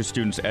customize your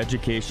students'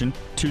 education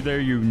to their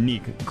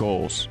unique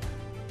goals.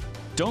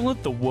 Don't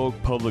let the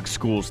woke public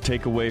schools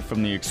take away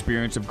from the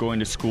experience of going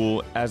to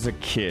school as a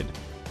kid.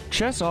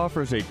 CHESS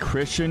offers a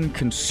Christian,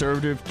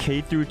 conservative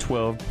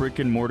K-12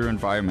 brick-and-mortar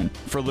environment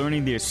for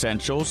learning the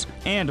essentials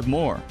and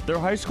more. Their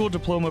high school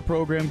diploma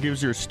program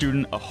gives your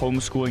student a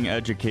homeschooling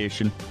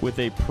education with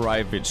a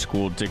private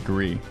school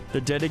degree.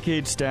 The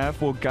dedicated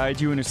staff will guide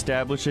you in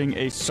establishing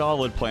a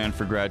solid plan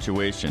for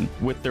graduation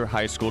with their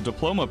high school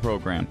diploma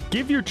program.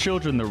 Give your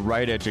children the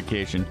right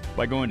education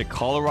by going to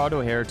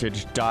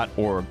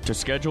coloradoheritage.org to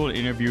schedule an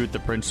interview with the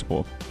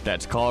principal.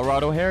 That's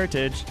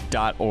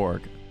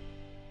coloradoheritage.org.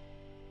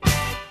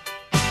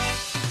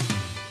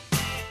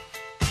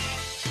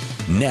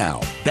 Now,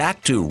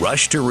 back to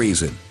Rush to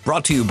Reason,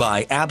 brought to you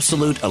by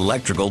Absolute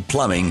Electrical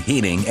Plumbing,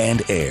 Heating,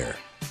 and Air.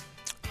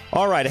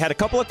 All right, I had a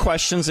couple of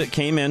questions that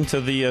came into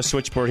the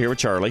switchboard here with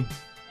Charlie.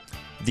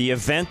 The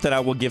event that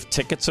I will give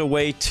tickets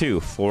away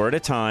to, 4 at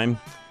a time,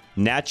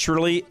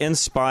 Naturally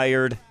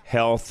Inspired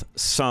Health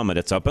Summit.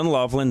 It's up in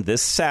Loveland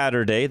this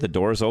Saturday. The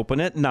doors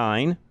open at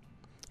 9.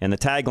 And the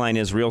tagline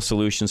is Real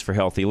Solutions for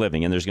Healthy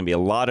Living. And there's going to be a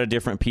lot of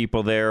different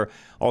people there,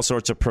 all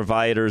sorts of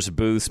providers,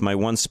 booths. My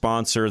one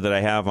sponsor that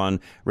I have on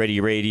Ready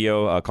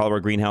Radio,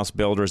 Colorado Greenhouse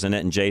Builders,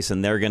 Annette and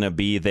Jason, they're going to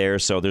be there.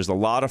 So there's a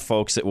lot of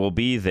folks that will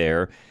be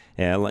there.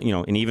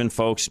 And even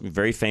folks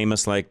very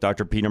famous like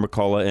Dr. Peter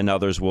McCullough and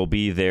others will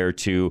be there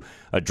to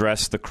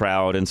address the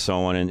crowd and so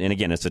on. And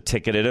again, it's a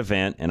ticketed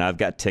event, and I've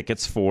got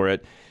tickets for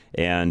it.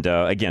 And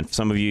again,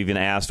 some of you even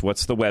asked,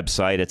 what's the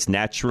website? It's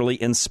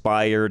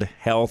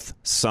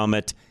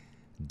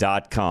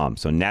naturallyinspiredhealthsummit.com.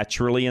 So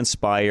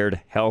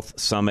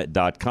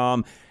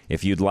naturallyinspiredhealthsummit.com.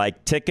 If you'd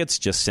like tickets,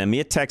 just send me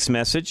a text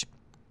message,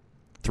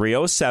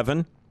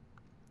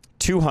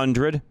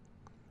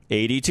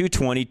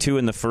 307-200-8222.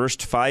 And the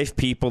first 5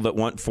 people that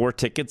want 4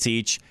 tickets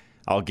each,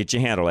 I'll get you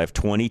handled. I have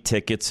 20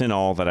 tickets in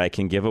all that I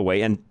can give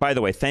away. And by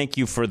the way, thank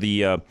you for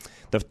to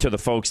the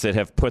folks that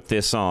have put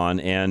this on.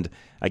 And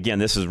again,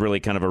 this is really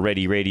kind of a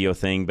Ready Radio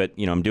thing, but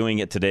I'm doing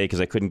it today because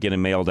I couldn't get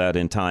them mailed out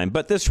in time.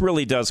 But this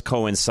really does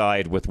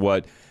coincide with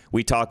what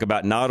we talk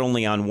about not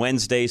only on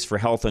Wednesdays for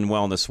Health and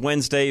Wellness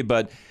Wednesday,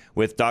 but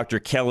with Dr.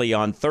 Kelly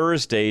on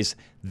Thursdays.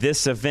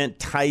 This event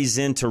ties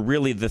into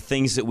really the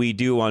things that we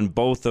do on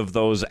both of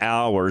those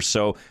hours.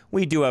 So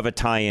we do have a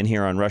tie-in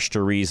here on Rush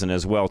to Reason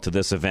as well to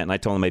this event. And I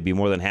told them I'd be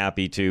more than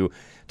happy to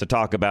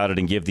talk about it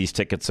and give these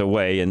tickets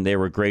away. And they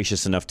were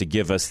gracious enough to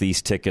give us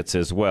these tickets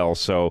as well.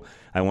 So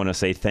I want to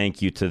say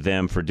thank you to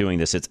them for doing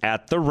this. It's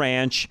at the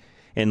Ranch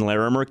in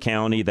Larimer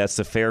County. That's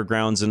the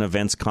Fairgrounds and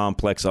Events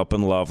Complex up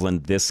in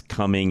Loveland this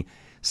coming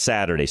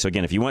Saturday. So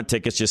again, if you want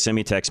tickets, just send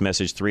me a text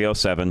message,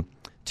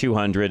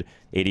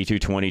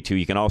 307-200-8222.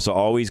 You can also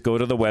always go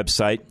to the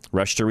website,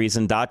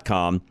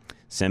 rushtoreason.com,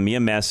 send me a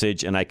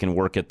message, and I can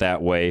work it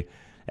that way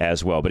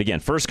as well. But again,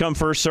 first come,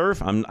 first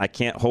serve. I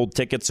can't hold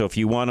tickets, so if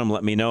you want them,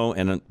 let me know.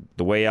 And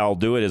the way I'll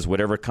do it is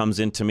whatever comes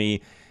into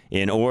me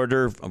in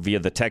order via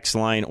the text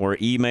line or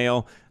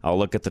email, I'll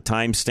look at the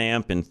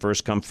timestamp, and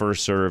first come,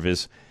 first serve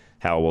is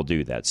how we'll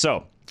do that.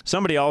 So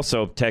somebody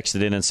also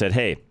texted in and said,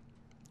 hey,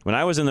 when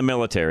I was in the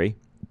military,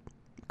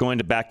 going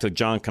back to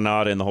John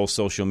Canada and the whole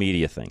social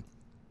media thing,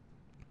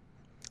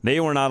 they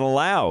were not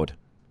allowed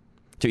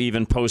to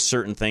even post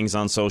certain things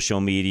on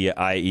social media,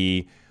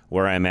 i.e.,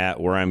 where I'm at,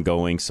 where I'm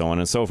going, so on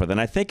and so forth. And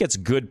I think it's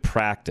good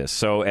practice.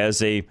 So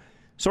as a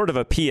sort of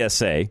a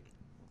PSA,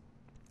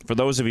 for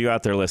those of you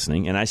out there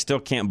listening, and I still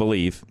can't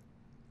believe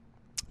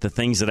the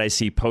things that I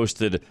see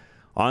posted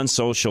on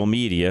social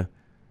media,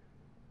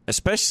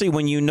 especially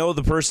when you know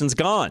the person's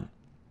gone.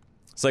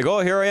 It's like, oh,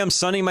 here I am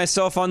sunning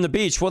myself on the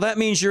beach. Well, that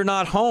means you're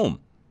not home.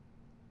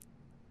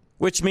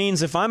 Which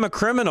means if I'm a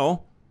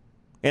criminal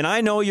and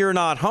I know you're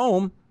not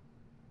home,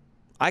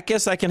 I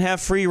guess I can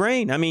have free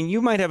reign. I mean,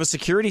 you might have a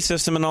security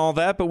system and all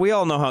that, but we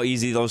all know how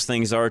easy those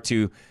things are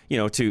to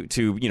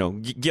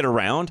get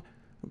around.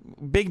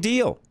 Big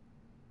deal.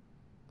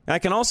 I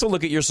can also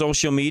look at your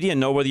social media and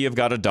know whether you've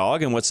got a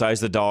dog and what size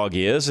the dog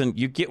is, and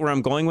you get where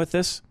I'm going with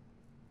this?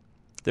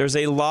 There's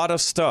a lot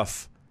of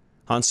stuff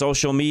on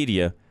social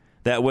media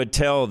that would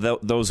tell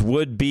those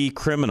would-be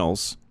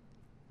criminals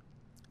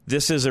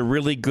this is a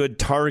really good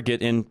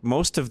target, and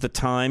most of the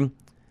time,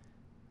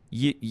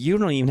 you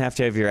don't even have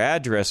to have your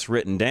address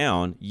written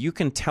down. You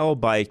can tell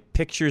by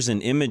pictures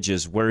and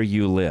images where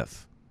you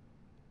live.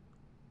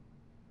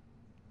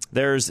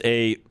 There's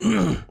a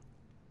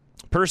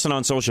person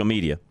on social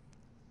media.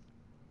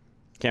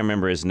 Can't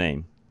remember his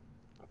name.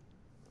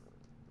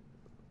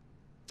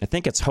 I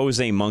think it's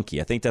Jose Monkey.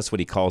 I think that's what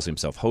he calls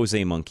himself,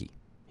 Jose Monkey.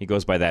 He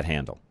goes by that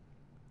handle.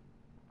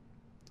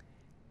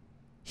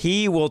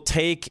 He will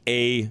take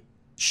a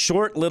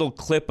short little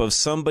clip of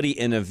somebody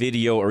in a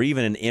video or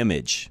even an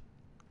image,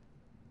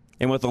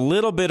 and with a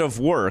little bit of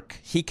work,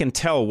 he can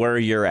tell where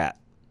you're at.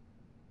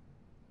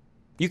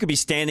 You could be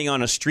standing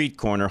on a street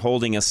corner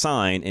holding a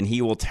sign, and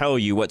he will tell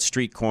you what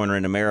street corner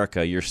in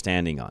America you're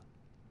standing on.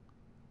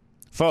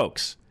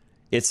 Folks,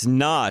 it's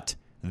not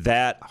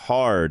that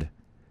hard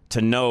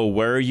to know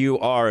where you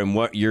are and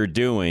what you're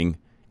doing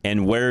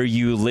and where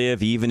you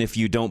live, even if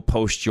you don't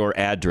post your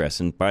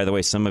address. And by the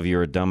way, some of you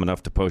are dumb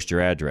enough to post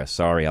your address.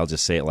 Sorry, I'll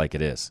just say it like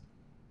it is.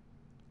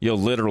 You'll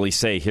literally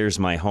say, here's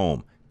my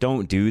home.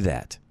 Don't do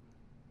that.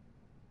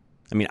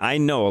 I mean, I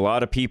know a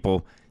lot of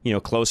people,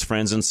 close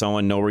friends and so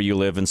on, know where you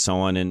live and so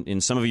on.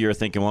 And some of you are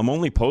thinking, well, I'm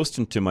only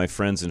posting to my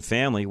friends and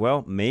family.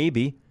 Well,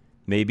 maybe,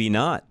 maybe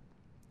not.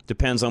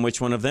 Depends on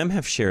which one of them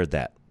have shared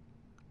that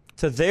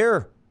to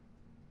their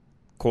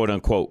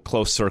quote-unquote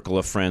close circle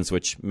of friends,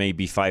 which may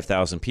be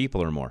 5,000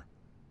 people or more.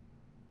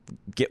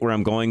 Get where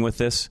I'm going with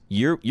this?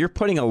 You're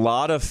putting a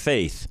lot of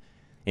faith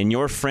in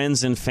your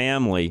friends and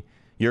family,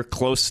 your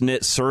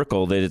close-knit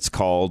circle that it's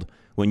called.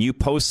 When you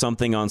post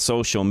something on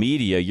social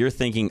media, you're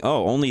thinking,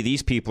 oh, only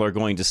these people are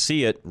going to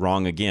see it.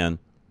 Wrong again.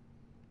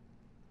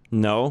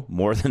 No,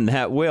 more than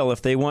that will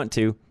if they want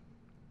to.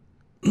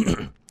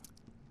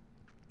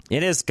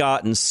 It has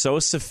gotten so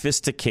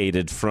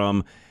sophisticated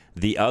from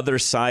the other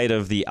side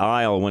of the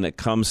aisle when it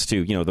comes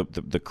to,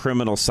 the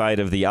criminal side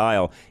of the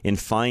aisle in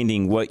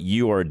finding what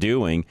you are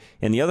doing.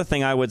 And the other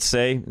thing I would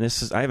say,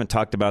 I haven't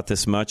talked about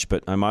this much,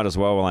 but I might as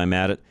well while I'm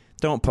at it,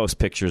 don't post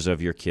pictures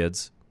of your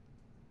kids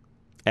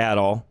at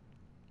all,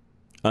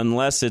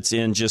 unless it's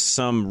in just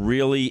some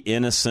really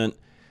innocent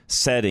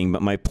setting.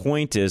 But my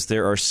point is,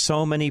 there are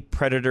so many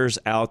predators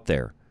out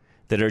there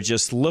that are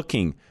just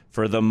looking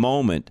for the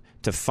moment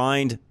to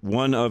find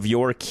one of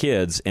your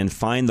kids and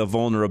find the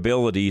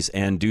vulnerabilities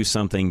and do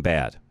something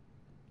bad.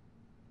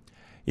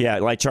 Yeah,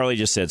 like Charlie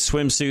just said,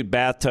 swimsuit,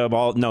 bathtub,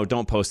 no,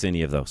 don't post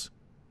any of those.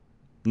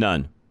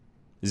 None.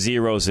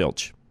 Zero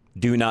zilch.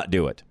 Do not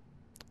do it.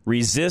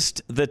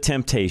 Resist the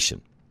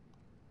temptation.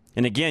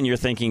 And again, you're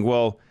thinking,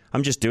 well,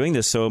 I'm just doing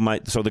this so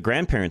the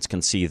grandparents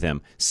can see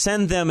them.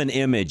 Send them an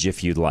image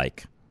if you'd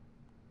like.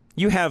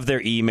 You have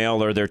their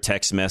email or their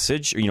text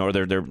message, or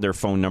their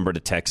phone number to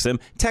text them.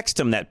 Text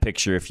them that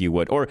picture if you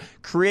would. Or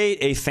create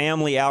a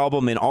family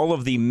album in all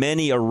of the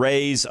many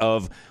arrays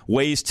of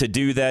ways to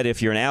do that.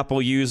 If you're an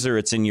Apple user,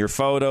 it's in your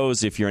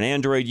photos. If you're an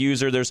Android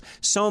user, there's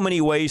so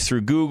many ways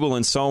through Google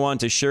and so on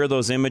to share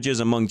those images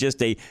among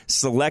just a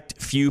select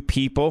few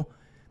people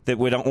that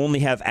would only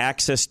have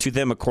access to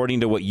them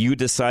according to what you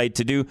decide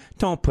to do.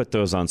 Don't put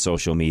those on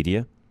social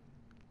media.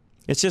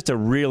 It's just a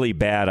really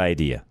bad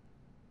idea.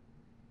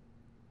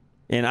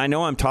 And I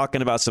know I'm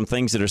talking about some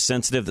things that are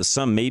sensitive that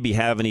some maybe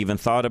haven't even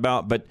thought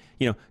about, but,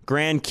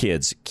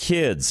 grandkids,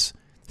 kids,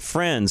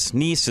 friends,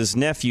 nieces,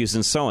 nephews,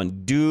 and so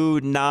on, do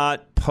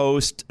not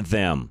post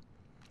them.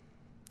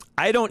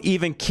 I don't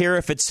even care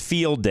if it's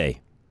field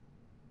day.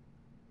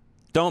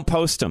 Don't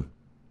post them.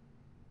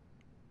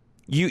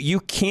 You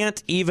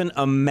can't even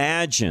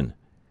imagine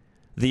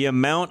the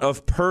amount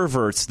of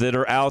perverts that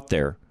are out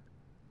there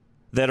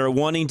that are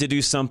wanting to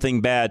do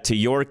something bad to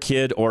your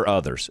kid or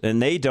others, and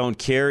they don't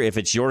care if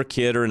it's your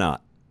kid or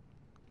not.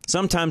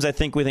 Sometimes we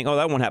think, oh,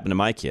 that won't happen to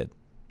my kid,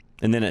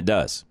 and then it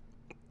does.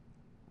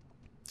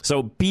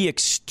 So be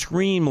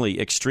extremely,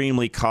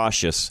 extremely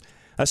cautious,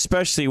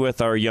 especially with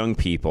our young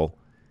people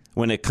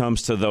when it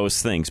comes to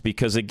those things,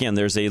 because, again,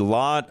 there's a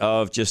lot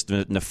of just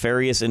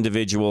nefarious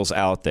individuals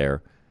out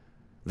there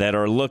that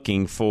are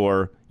looking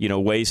for,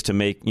 ways to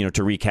make,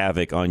 to wreak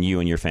havoc on you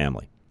and your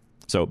family.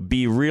 So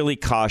be really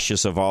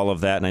cautious of all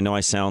of that. And I know I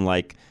sound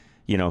like,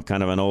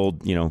 kind of an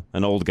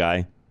old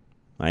guy.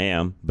 I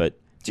am, but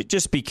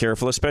just be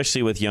careful,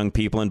 especially with young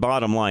people. And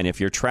bottom line,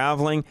 if you're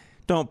traveling,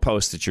 don't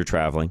post that you're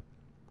traveling.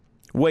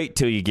 Wait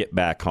till you get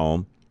back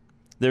home.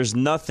 There's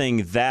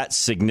nothing that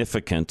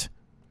significant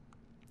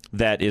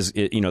that is,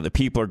 that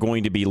people are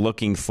going to be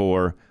looking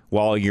for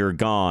while you're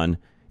gone.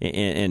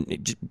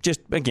 And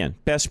just, again,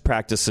 best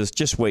practices,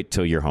 just wait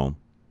till you're home.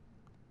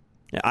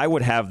 I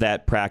would have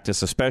that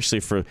practice,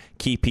 especially for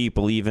key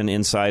people, even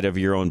inside of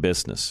your own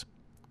business.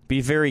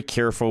 Be very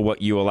careful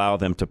what you allow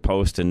them to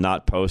post and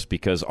not post,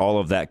 because all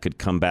of that could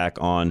come back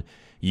on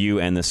you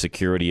and the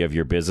security of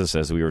your business,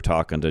 as we were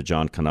talking to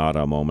John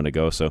Canada a moment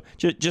ago. So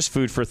just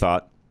food for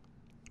thought.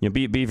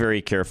 Be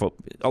very careful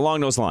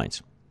along those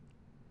lines.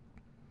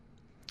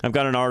 I've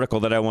got an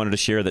article that I wanted to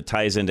share that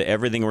ties into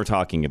everything we're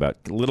talking about.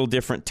 A little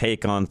different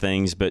take on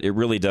things, but it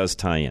really does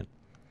tie in.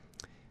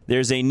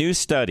 There's a new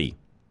study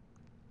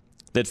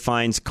that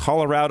finds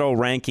Colorado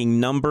ranking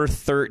number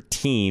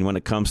 13 when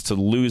it comes to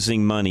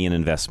losing money in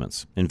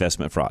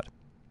investment fraud.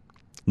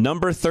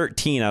 Number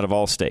 13 out of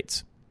all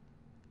states.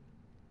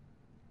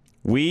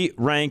 We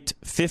ranked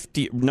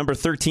number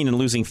 13 in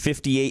losing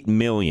 $58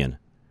 million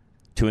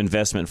to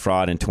investment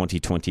fraud in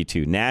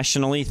 2022.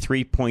 Nationally,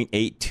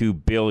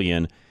 $3.82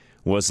 billion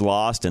was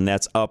lost, and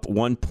that's up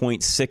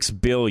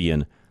 $1.6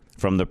 billion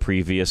from the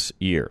previous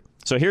year.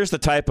 So here's the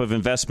type of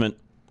investment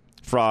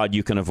fraud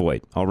you can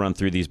avoid. I'll run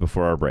through these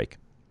before our break.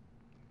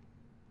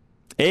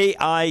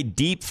 AI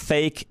deep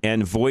fake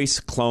and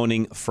voice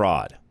cloning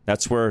fraud.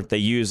 That's where they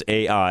use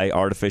AI,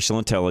 artificial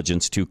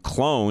intelligence, to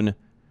clone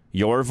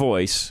your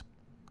voice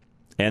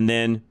and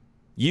then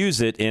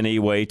use it in a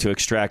way to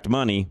extract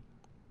money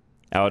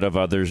out of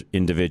other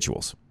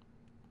individuals.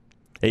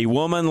 A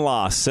woman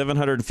lost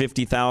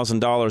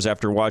 $750,000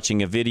 after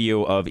watching a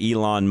video of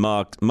Elon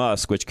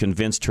Musk, which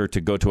convinced her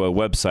to go to a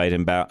website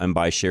and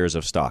buy shares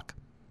of stock.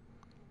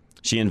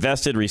 She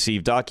invested,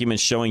 received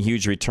documents showing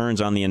huge returns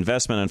on the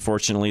investment.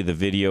 Unfortunately, the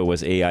video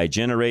was AI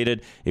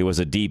generated. It was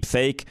a deep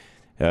fake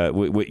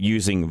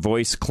using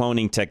voice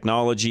cloning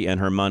technology, and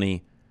her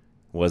money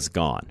was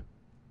gone.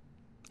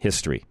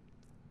 History.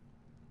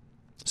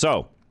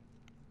 So,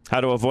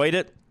 how to avoid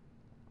it?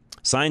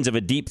 Signs of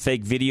a deep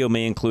fake video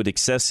may include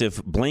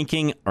excessive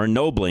blinking or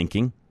no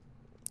blinking,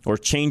 or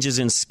changes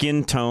in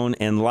skin tone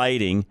and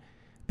lighting.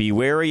 Be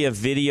wary of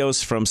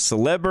videos from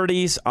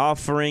celebrities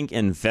offering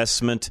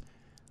investment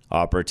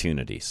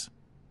opportunities.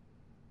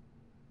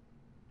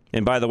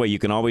 And by the way, you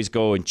can always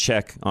go and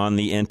check on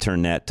the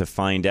internet to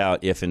find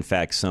out if, in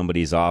fact,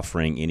 somebody's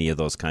offering any of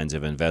those kinds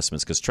of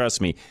investments. Because trust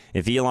me,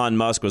 if Elon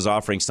Musk was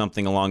offering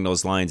something along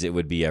those lines, it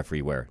would be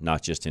everywhere,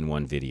 not just in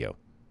one video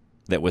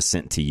that was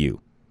sent to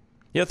you.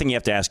 The other thing you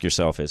have to ask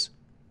yourself is,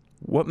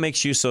 What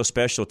makes you so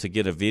special to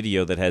get a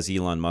video that has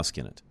Elon Musk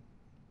in it?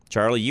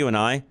 Charlie, you and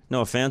I,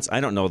 no offense,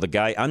 I don't know the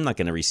guy. I'm not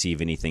going to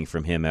receive anything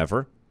from him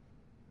ever.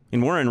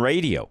 And we're in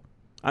radio.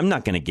 I'm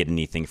not going to get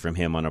anything from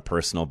him on a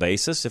personal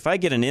basis. If I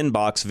get an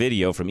inbox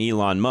video from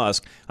Elon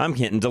Musk, I'm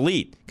hitting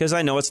delete because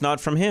I know it's not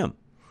from him.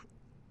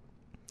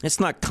 It's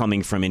not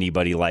coming from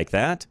anybody like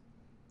that.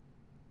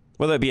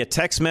 Whether it be a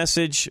text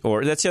message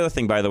or... That's the other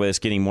thing, by the way, that's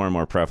getting more and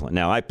more prevalent.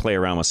 Now, I play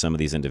around with some of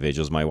these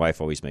individuals. My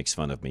wife always makes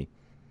fun of me.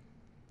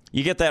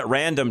 You get that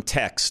random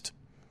text.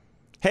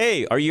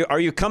 Hey, are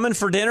you coming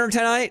for dinner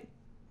tonight?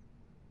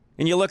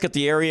 And you look at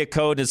the area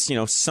code. It's,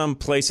 some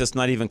place that's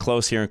not even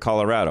close here in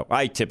Colorado.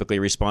 I typically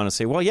respond and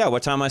say, well, yeah,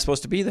 what time am I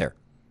supposed to be there?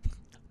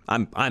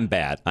 I'm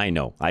bad. I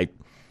know. I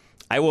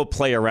will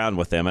play around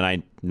with them, and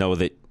I know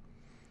that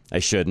I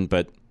shouldn't,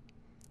 but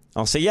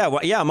I'll say, yeah,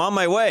 I'm on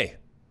my way.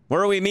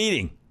 Where are we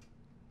meeting?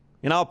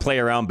 And I'll play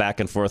around back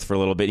and forth for a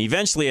little bit.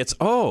 Eventually it's,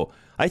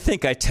 I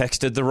think I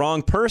texted the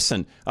wrong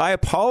person. I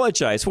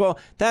apologize. Well,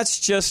 that's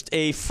just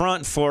a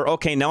front for,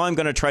 okay, now I'm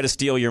going to try to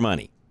steal your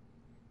money.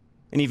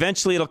 And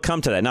eventually it'll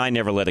come to that. Now, I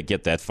never let it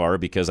get that far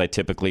because I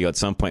typically at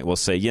some point will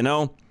say,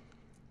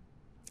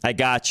 I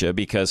gotcha,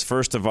 because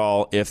first of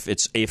all, if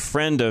it's a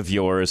friend of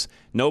yours,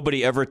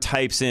 nobody ever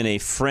types in a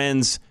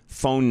friend's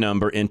phone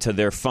number into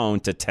their phone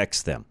to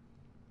text them.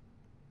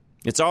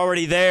 It's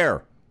already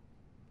there.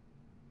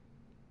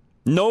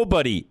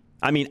 Nobody,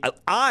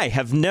 I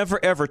have never,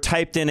 ever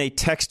typed in a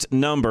text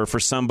number for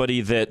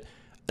somebody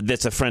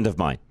that's a friend of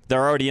mine.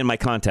 They're already in my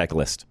contact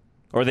list,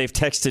 or they've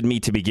texted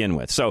me to begin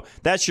with. So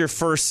that's your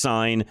first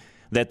sign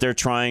that they're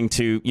trying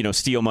to,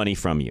 steal money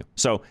from you.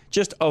 So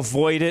just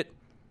avoid it.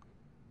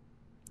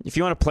 If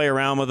you want to play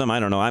around with them, I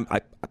don't know.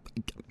 I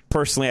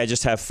personally, I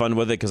just have fun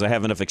with it because I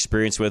have enough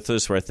experience with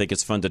this where I think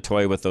it's fun to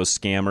toy with those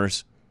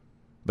scammers.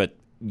 But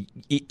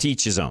to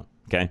each his own,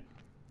 okay?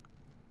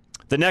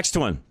 The next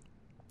one.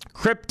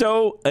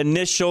 Crypto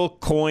initial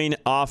coin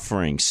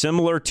offering.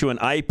 Similar to an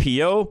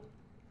IPO,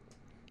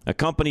 a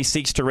company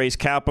seeks to raise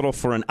capital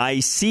for an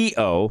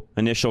ICO,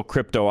 initial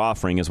crypto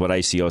offering is what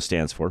ICO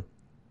stands for,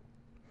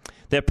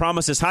 that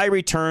promises high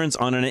returns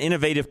on an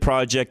innovative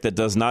project that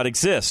does not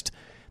exist.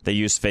 They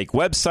use fake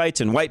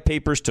websites and white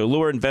papers to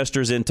lure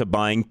investors into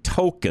buying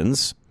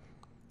tokens.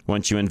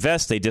 Once you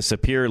invest, they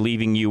disappear,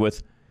 leaving you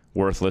with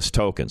worthless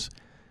tokens.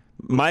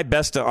 My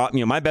best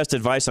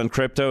advice on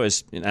crypto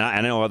is, and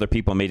I know other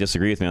people may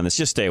disagree with me on this,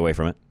 just stay away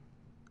from it.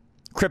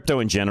 Crypto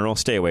in general,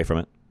 stay away from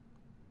it.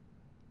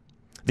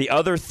 The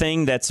other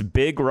thing that's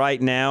big right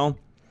now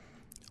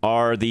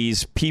are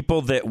these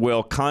people that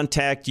will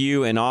contact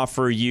you and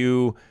offer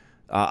you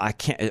I'm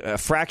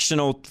sure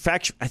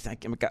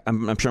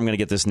I'm going to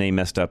get this name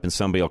messed up and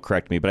somebody will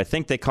correct me, but I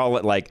think they call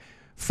it like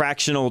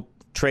fractional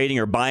trading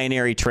or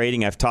binary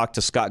trading. I've talked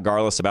to Scott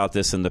Garlis about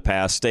this in the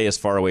past. Stay as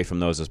far away from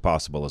those as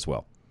possible as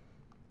well.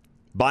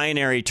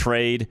 Binary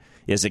trade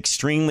is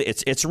extremely,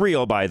 it's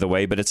real, by the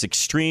way, but it's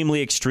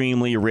extremely,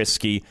 extremely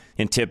risky,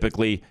 and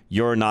typically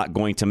you're not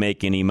going to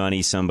make any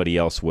money. Somebody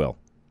else will.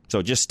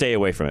 So just stay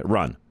away from it.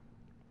 Run.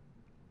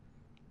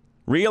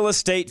 Real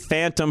estate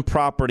phantom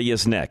property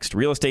is next.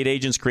 Real estate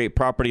agents create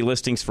property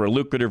listings for a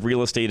lucrative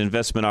real estate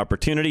investment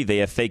opportunity. They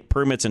have fake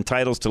permits and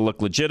titles to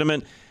look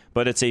legitimate,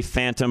 but it's a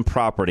phantom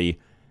property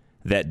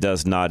that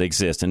does not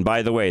exist. And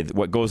by the way,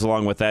 what goes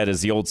along with that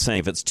is the old saying,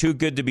 if it's too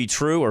good to be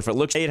true, or if it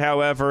looks great,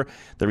 however,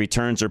 the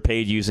returns are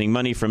paid using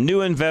money from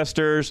new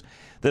investors.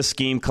 The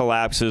scheme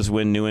collapses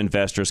when new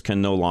investors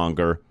can no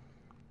longer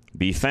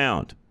be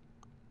found.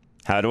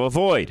 How to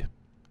avoid.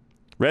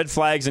 Red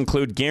flags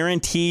include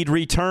guaranteed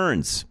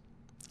returns,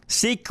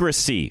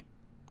 secrecy,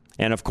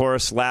 and, of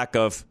course, lack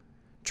of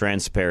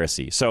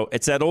transparency. So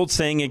it's that old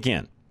saying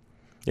again.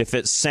 If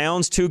it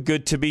sounds too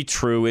good to be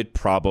true, it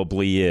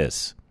probably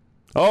is.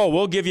 Oh,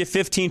 we'll give you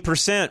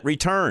 15%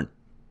 return.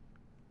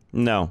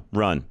 No,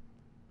 run.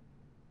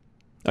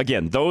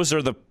 Again, those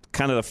are the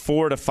kind of the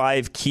 4 to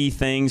 5 key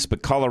things,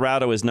 but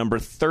Colorado is number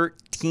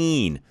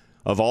 13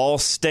 of all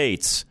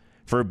states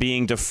for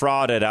being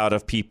defrauded out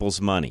of people's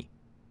money.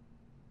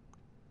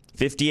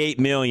 $58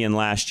 million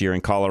last year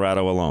in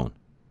Colorado alone.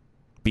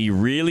 Be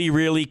really,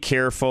 really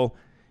careful.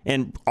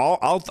 And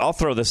I'll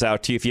throw this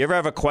out to you. If you ever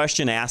have a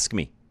question, ask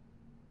me.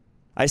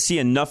 I see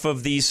enough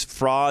of these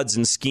frauds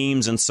and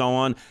schemes and so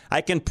on.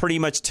 I can pretty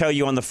much tell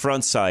you on the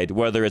front side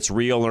whether it's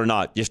real or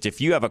not. Just if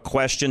you have a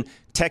question,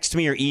 text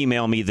me or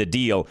email me the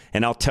deal,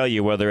 and I'll tell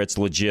you whether it's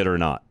legit or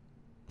not.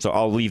 So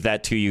I'll leave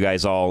that to you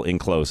guys all in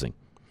closing.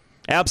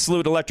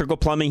 Absolute Electrical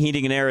Plumbing,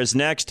 Heating, and Air is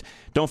next.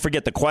 Don't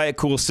forget the Quiet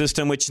Cool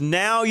system, which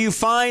now you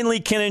finally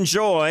can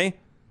enjoy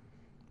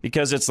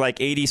because it's like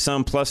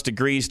 80-some plus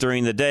degrees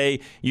during the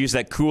day. Use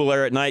that cool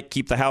air at night.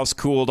 Keep the house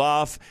cooled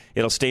off.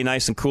 It'll stay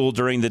nice and cool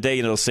during the day,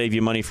 and it'll save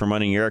you money from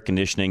running your air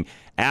conditioning.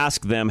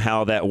 Ask them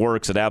how that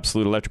works at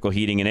Absolute Electrical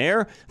Heating and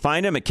Air.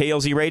 Find them at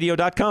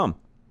klzradio.com.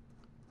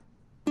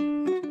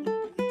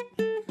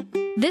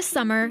 This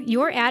summer,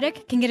 your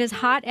attic can get as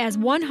hot as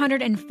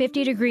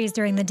 150 degrees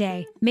during the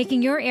day,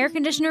 making your air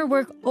conditioner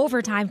work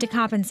overtime to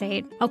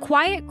compensate. A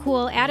quiet,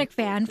 cool attic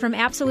fan from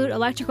Absolute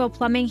Electrical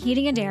Plumbing,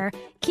 Heating, and Air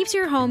keeps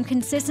your home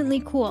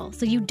consistently cool,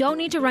 so you don't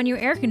need to run your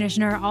air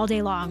conditioner all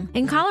day long.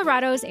 In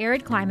Colorado's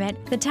arid climate,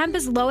 the temp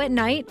is low at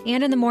night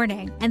and in the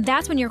morning, and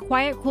that's when your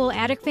quiet, cool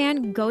attic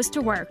fan goes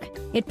to work.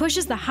 It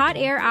pushes the hot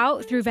air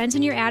out through vents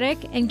in your attic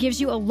and gives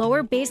you a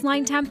lower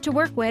baseline temp to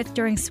work with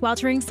during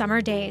sweltering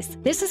summer days.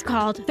 This is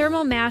called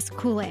thermal mass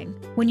cooling.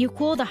 When you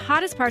cool the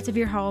hottest parts of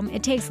your home,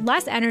 it takes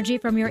less energy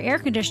from your air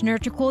conditioner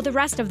to cool the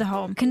rest of the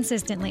home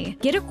consistently.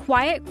 Get a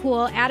quiet,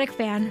 cool attic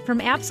fan from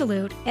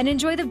Absolute and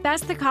enjoy the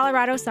best the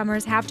Colorado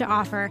summers have to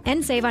offer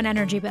and save on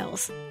energy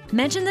bills.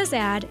 Mention this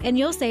ad and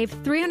you'll save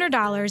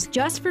 $300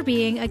 just for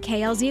being a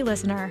KLZ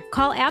listener.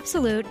 Call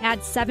Absolute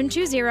at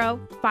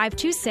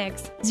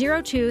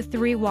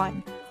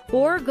 720-526-0231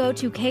 or go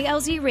to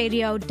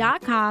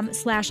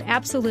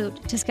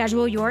klzradio.com/absolute to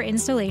schedule your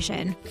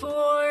installation.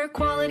 For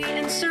quality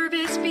and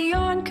service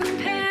beyond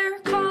compare,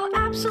 call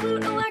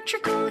Absolute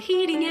Electrical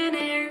Heating and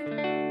Air.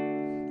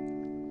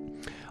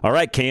 All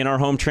right, K&R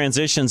Home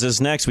Transitions is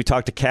next. We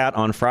talked to Kat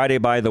on Friday,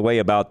 by the way,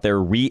 about their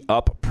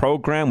Re-Up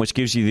program, which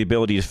gives you the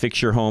ability to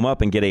fix your home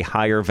up and get a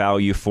higher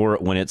value for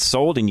it when it's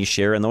sold, and you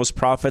share in those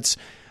profits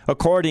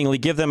accordingly.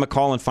 Give them a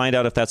call and find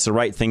out if that's the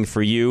right thing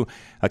for you.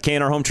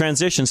 K&R Home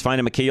Transitions, find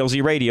them at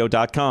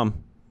klzradio.com.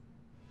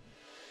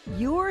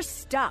 You're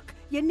stuck.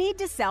 You need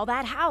to sell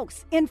that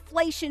house.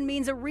 Inflation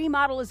means a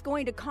remodel is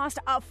going to cost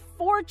a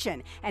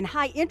fortune, and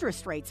high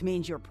interest rates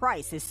means your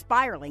price is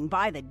spiraling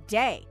by the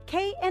day.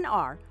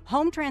 K&R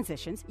Home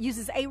Transitions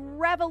uses a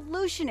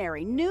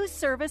revolutionary new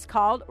service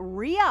called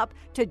Re-Up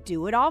to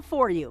do it all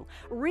for you.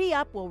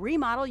 Re-Up will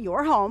remodel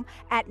your home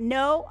at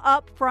no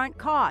upfront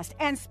cost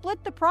and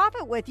split the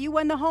profit with you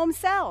when the home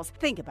sells.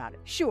 Think about it.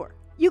 Sure,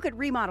 you could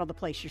remodel the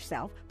place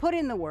yourself, put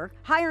in the work,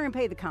 hire and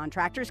pay the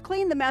contractors,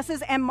 clean the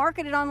messes, and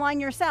market it online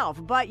yourself.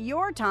 But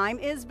your time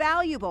is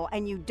valuable,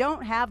 and you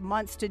don't have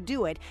months to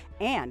do it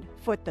and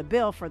foot the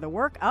bill for the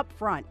work up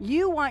front.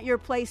 You want your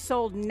place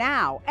sold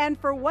now and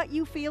for what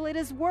you feel it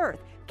is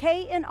worth.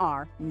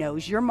 K&R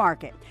knows your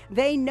market.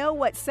 They know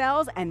what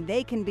sells, and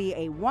they can be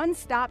a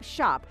one-stop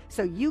shop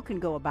so you can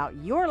go about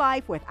your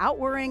life without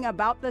worrying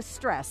about the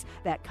stress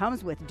that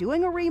comes with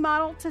doing a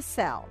remodel to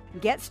sell.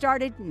 Get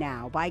started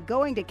now by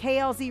going to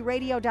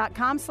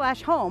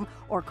klzradio.com/home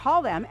or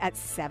call them at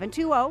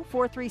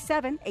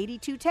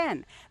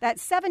 720-437-8210.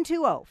 That's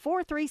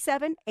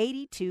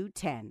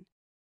 720-437-8210.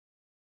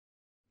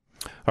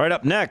 All right,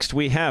 up next,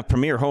 we have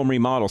Premier Home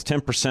Remodels,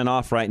 10%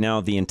 off right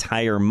now the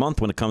entire month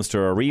when it comes to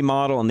a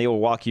remodel, and they will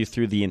walk you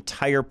through the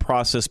entire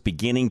process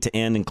beginning to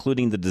end,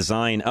 including the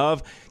design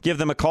of. Give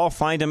them a call.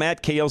 Find them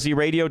at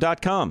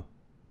klzradio.com.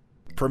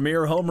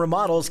 Premier Home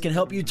Remodels can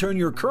help you turn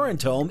your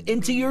current home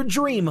into your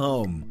dream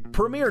home.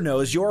 Premier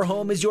knows your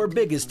home is your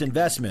biggest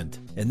investment,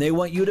 and they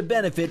want you to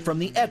benefit from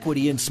the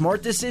equity and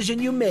smart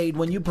decision you made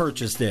when you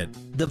purchased it.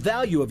 The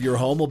value of your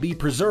home will be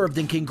preserved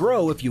and can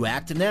grow if you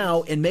act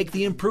now and make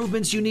the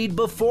improvements you need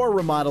before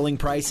remodeling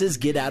prices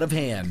get out of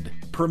hand.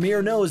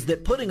 Premier knows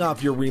that putting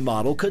off your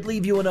remodel could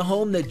leave you in a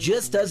home that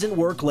just doesn't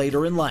work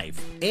later in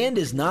life and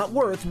is not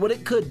worth what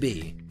it could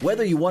be.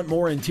 Whether you want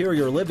more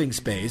interior living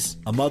space,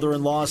 a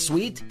mother-in-law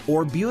suite,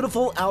 or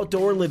beautiful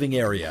outdoor living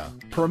area,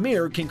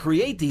 Premier can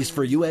create these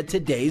for you at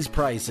today's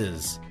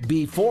prices,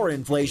 before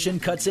inflation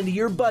cuts into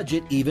your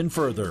budget even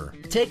further.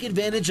 Take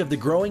advantage of the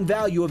growing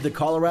value of the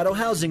Colorado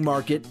housing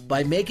market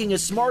by making a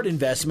smart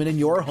investment in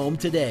your home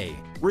today.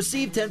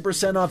 Receive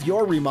 10% off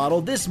your remodel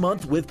this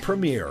month with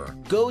Premier.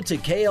 Go to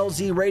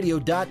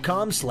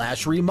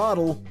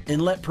klzradio.com/remodel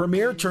and let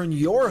Premier turn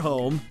your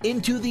home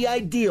into the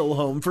ideal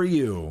home for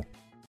you.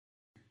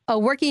 A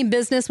working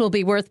business will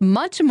be worth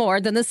much more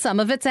than the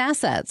sum of its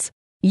assets.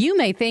 You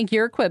may think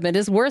your equipment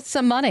is worth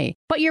some money,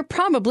 but you're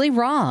probably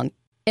wrong.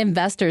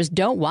 Investors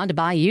don't want to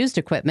buy used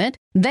equipment.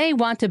 They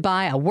want to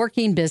buy a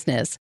working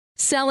business.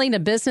 Selling a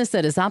business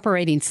that is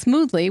operating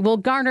smoothly will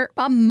garner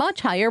a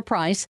much higher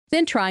price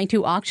than trying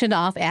to auction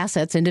off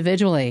assets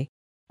individually.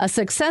 A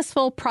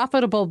successful,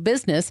 profitable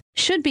business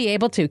should be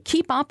able to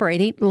keep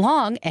operating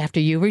long after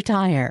you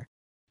retire.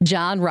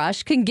 John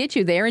Rush can get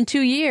you there in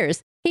 2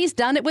 years. He's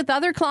done it with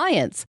other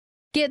clients.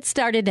 Get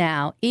started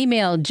now.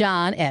 Email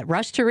John at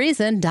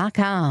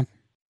rushtoreason.com.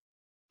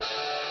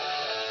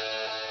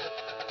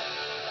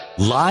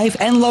 Live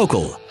and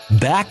local.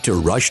 Back to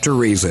Rush to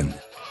Reason.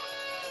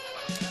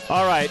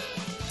 All right.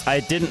 I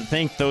didn't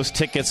think those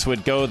tickets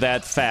would go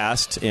that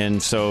fast,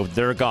 and so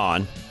they're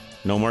gone.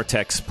 No more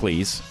texts,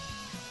 please.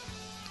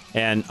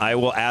 And I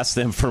will ask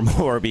them for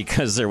more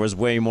because there was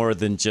way more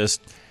than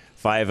just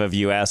 5 of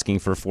you asking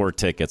for 4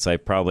 tickets. I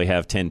probably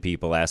have 10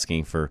 people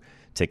asking for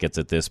tickets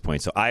at this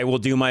point. So I will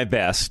do my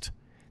best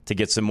to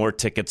get some more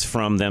tickets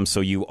from them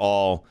so you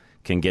all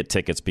can get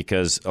tickets,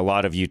 because a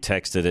lot of you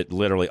texted at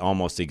literally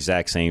almost the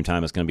exact same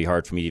time. It's going to be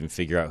hard for me to even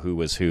figure out who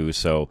was who.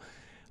 So,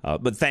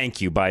 but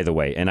thank you, by the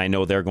way. And I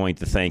know they're going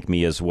to thank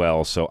me as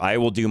well. So I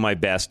will do my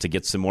best to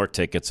get some more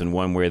tickets, and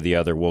one way or the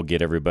other, we'll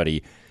get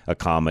everybody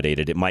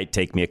accommodated. It might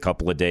take me a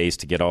couple of days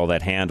to get all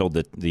that handled.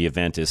 The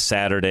event is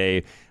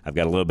Saturday. I've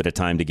got a little bit of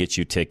time to get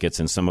you tickets,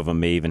 and some of them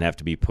may even have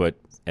to be put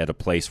at a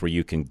place where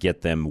you can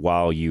get them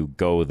while you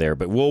go there.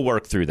 But we'll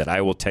work through that.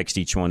 I will text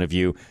each one of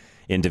you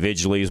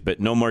individually, but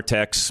no more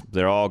texts.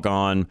 They're all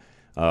gone.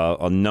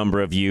 A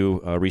number of you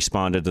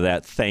responded to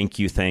that. Thank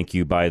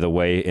you, by the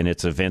way, and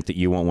it's an event that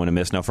you won't want to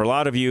miss. Now, for a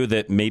lot of you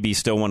that maybe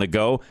still want to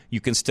go,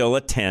 you can still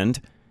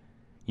attend.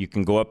 You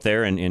can go up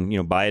there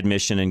and buy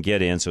admission and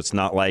get in, so it's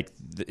not like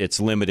it's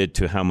limited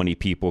to how many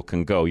people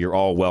can go. You're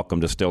all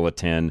welcome to still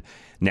attend.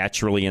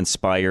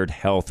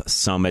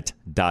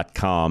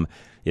 NaturallyInspiredHealthSummit.com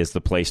is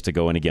the place to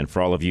go. And again,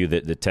 for all of you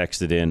that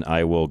texted in,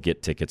 I will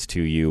get tickets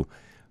to you,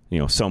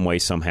 some way,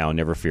 somehow.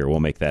 Never fear. We'll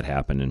make that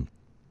happen. And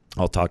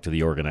I'll talk to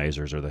the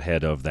organizers or the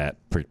head of that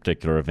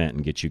particular event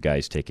and get you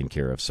guys taken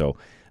care of. So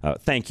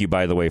thank you,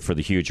 by the way, for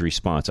the huge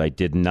response. I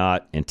did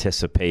not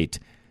anticipate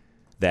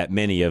that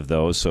many of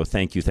those. So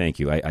thank you.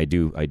 I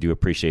do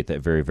appreciate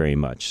that very, very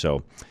much.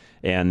 So,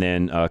 and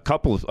then a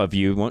couple of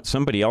you,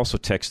 somebody also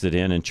texted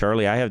in, and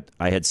Charlie, I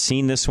had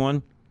seen this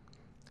one,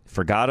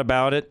 forgot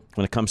about it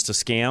when it comes to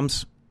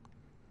scams.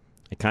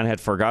 I kind of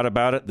had forgot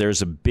about it.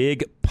 There's a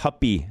big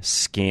puppy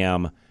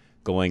scam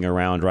going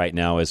around right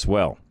now as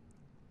well,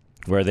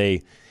 where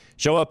they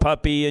show a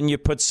puppy and you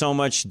put so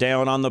much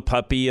down on the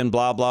puppy and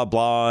blah, blah,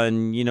 blah,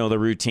 and the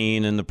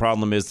routine. And the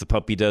problem is the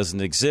puppy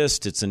doesn't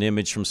exist. It's an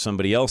image from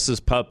somebody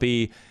else's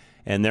puppy,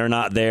 and they're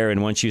not there.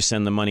 And once you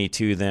send the money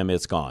to them,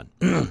 it's gone.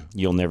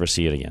 You'll never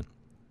see it again.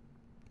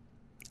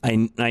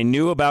 I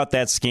knew about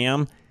that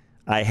scam.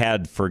 I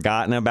had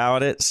forgotten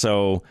about it.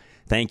 So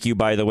thank you,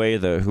 by the way,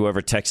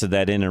 whoever texted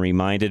that in and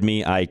reminded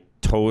me. I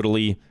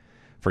totally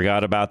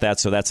forgot about that.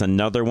 So that's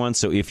another one.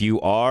 So if you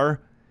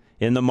are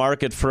in the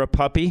market for a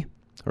puppy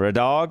or a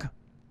dog,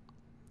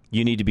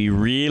 you need to be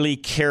really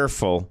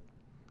careful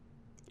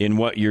in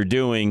what you're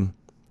doing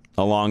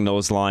along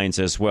those lines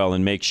as well,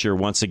 and make sure,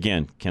 once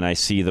again, can I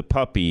see the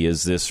puppy?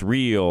 Is this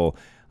real?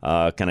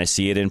 Can I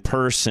see it in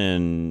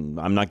person?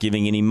 I'm not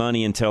giving any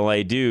money until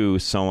I do,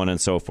 so on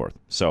and so forth.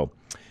 So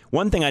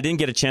one thing I didn't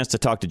get a chance to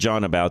talk to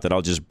John about that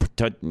I'll just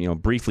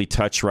briefly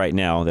touch right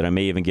now, that I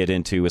may even get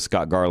into with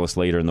Scott Garlis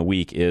later in the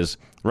week, is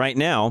right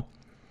now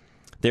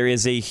there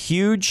is a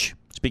huge,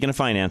 speaking of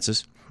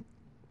finances,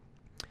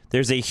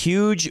 there's a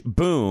huge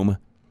boom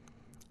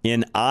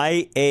in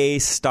IA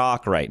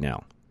stock right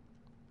now,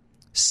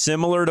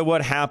 similar to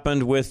what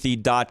happened with the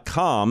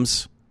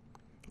dot-coms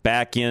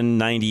back in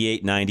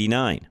 98,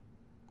 99.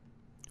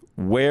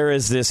 Where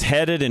is this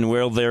headed, and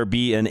will there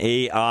be an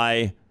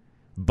AI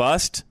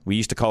bust? We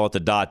used to call it the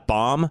dot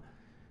bomb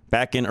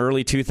back in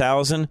early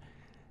 2000.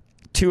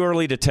 Too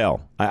early to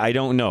tell. I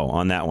don't know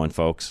on that one,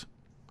 folks.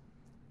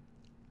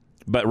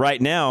 But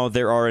right now,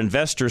 there are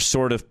investors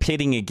sort of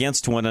pitting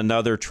against one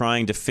another,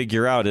 trying to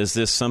figure out, is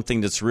this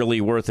something that's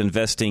really worth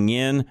investing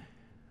in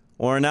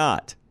or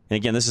not? And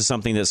again, this is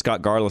something that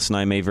Scott Garlis and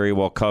I may very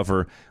well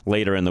cover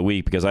later in the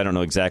week, because I don't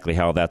know exactly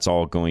how that's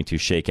all going to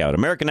shake out.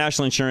 American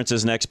National Insurance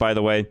is next, by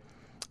the way.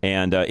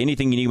 And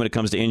anything you need when it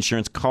comes to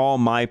insurance, call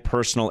my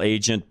personal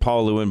agent,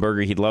 Paul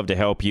Leuenberger. He'd love to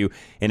help you.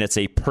 And it's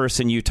a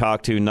person you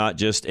talk to, not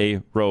just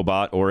a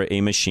robot or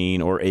a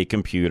machine or a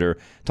computer.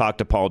 Talk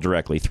to Paul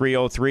directly.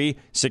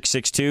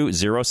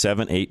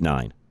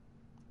 303-662-0789.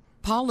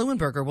 Paul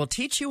Leuenberger will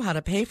teach you how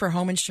to pay for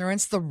home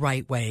insurance the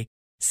right way,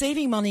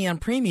 saving money on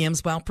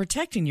premiums while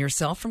protecting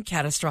yourself from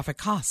catastrophic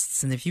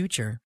costs in the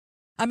future.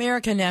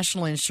 American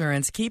National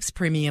Insurance keeps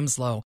premiums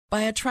low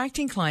by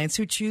attracting clients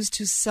who choose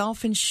to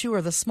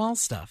self-insure the small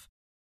stuff.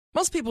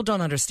 Most people don't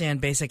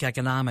understand basic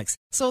economics,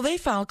 so they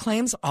file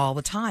claims all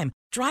the time,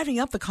 driving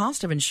up the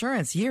cost of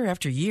insurance year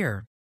after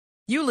year.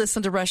 You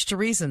listen to Rush to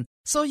Reason,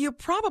 so you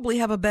probably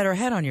have a better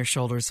head on your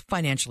shoulders,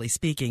 financially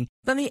speaking,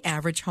 than the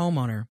average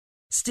homeowner.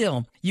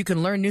 Still, you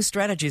can learn new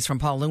strategies from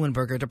Paul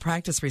Leuenberger to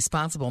practice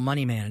responsible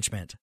money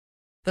management.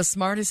 The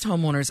smartest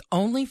homeowners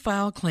only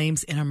file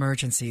claims in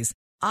emergencies,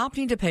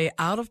 opting to pay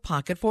out of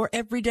pocket for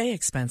everyday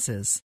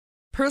expenses.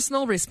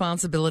 Personal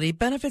responsibility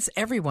benefits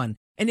everyone,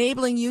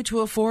 enabling you to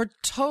afford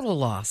total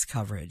loss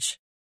coverage.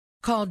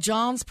 Call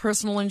John's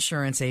personal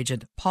insurance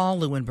agent, Paul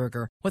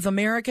Leuenberger, with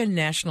American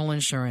National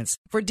Insurance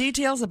for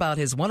details about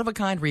his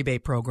one-of-a-kind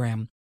rebate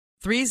program.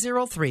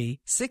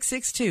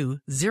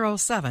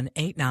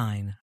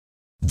 303-662-0789.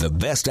 The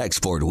best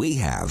export we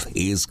have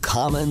is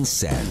common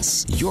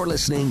sense. You're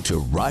listening to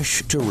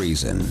Rush to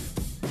Reason.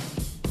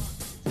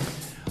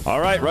 All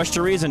right, Rush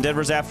to Reason,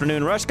 Denver's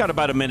Afternoon Rush. Got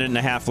about a minute and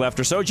a half left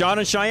or so. John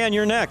and Cheyenne,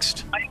 you're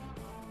next.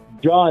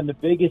 John, the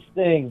biggest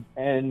thing,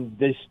 and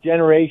this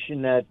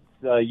generation that's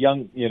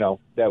young,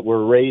 that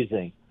we're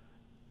raising,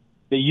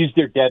 they use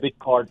their debit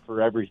card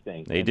for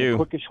everything. They do. The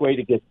quickest way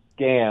to get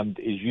scammed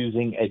is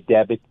using a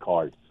debit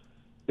card.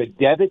 The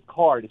debit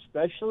card,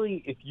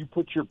 especially if you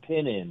put your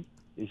PIN in,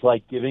 is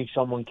like giving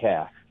someone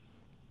cash.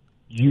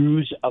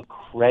 Use a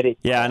credit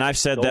card. Yeah, and I've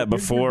said that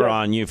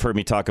before you've heard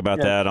me talk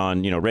about that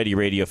on, Ready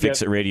Radio,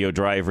 Fix It Radio,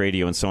 Drive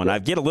Radio, and so on. I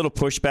get a little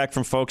pushback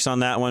from folks on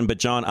that one, but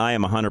John, I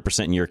am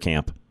 100% in your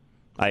camp.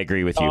 I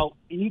agree with you.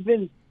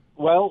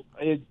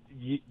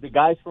 the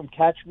guys from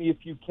Catch Me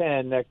If You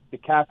Can that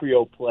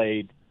DiCaprio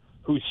played,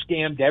 who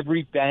scammed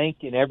every bank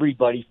and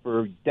everybody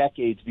for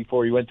decades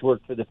before he went to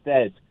work for the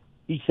feds,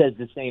 he says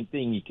the same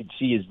thing. You can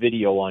see his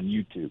video on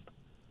YouTube.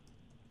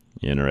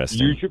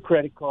 Interesting. Use your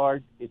credit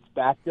card. It's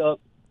backed up.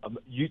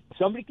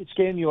 Somebody could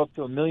scam you up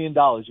to $1 million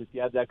if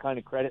you have that kind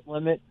of credit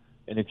limit.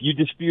 And if you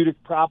dispute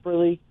it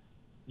properly,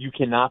 you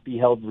cannot be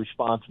held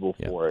responsible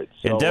for it.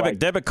 So, and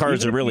debit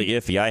cards are really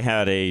iffy. I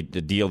had a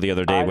deal the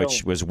other day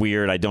which was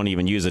weird. I don't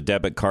even use a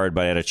debit card,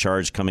 but I had a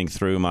charge coming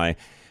through my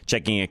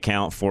checking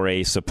account for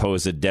a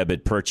supposed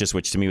debit purchase,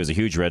 which to me was a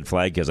huge red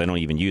flag because I don't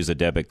even use a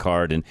debit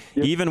card. And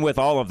even with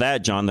all of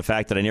that, John, the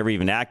fact that I never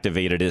even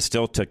activated it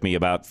still took me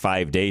about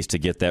 5 days to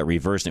get that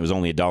reversed, and it was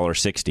only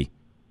 $1.60.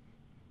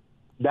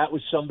 That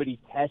was somebody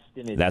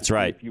testing it. That's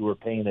right. If you were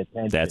paying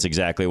attention. That's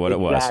exactly what it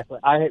was.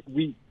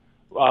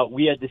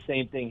 We had the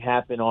same thing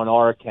happen on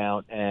our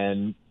account,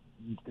 and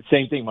the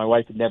same thing. My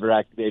wife had never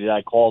activated.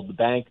 I called the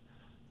bank.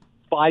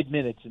 5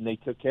 minutes, and they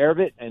took care of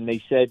it, and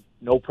they said,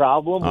 no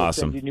problem. We'll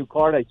Awesome. send you a new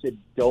card. I said,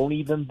 don't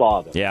even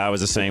bother. Yeah, I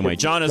was the same way.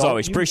 John, as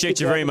always, appreciate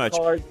you very much.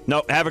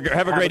 No, have a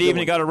great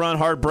evening. Got to run.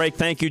 Hard break.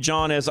 Thank you,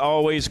 John, as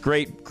always.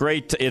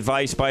 Great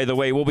advice, by the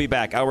way. We'll be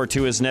back. Hour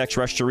 2 is next.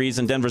 Rush to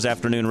Reason, Denver's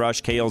Afternoon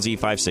Rush, KLZ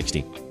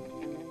 560.